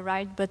is really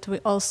right, but we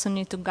also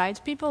need to guide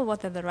people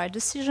what are the right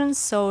decisions.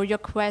 So your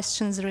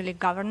question is really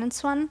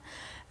governance one.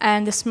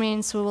 And this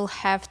means we will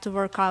have to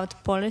work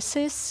out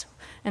policies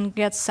and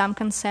get some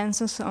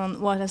consensus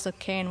on what is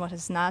okay and what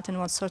is not, and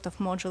what sort of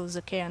module is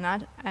okay or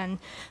not. And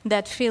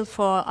that field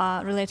for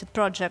related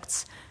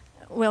projects,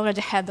 we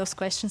already had those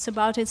questions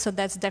about it, so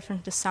that's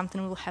definitely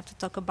something we'll have to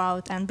talk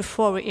about. And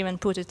before we even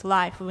put it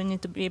live, we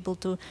need to be able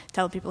to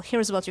tell people,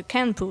 here's what you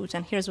can put,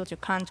 and here's what you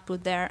can't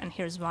put there, and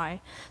here's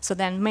why. So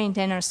then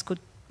maintainers could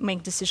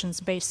make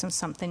decisions based on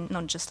something,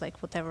 not just like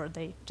whatever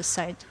they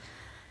decide.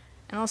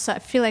 And also, I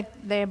feel like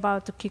they're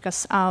about to kick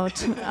us out.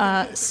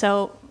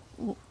 So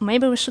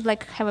maybe we should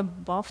like have a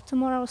BOF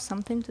tomorrow or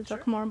something to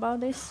talk more about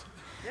this.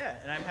 Yeah,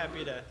 and I'm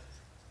happy to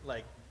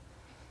like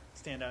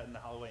stand out in the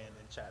hallway and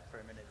then chat for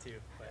a minute too.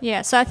 But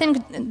Yeah, so I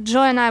think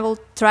Joy and I will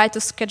try to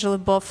schedule a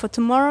BOF for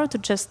tomorrow to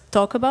just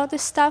talk about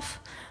this stuff.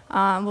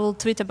 We'll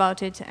tweet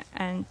about it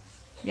and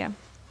yeah,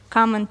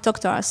 come and talk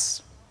to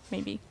us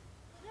maybe.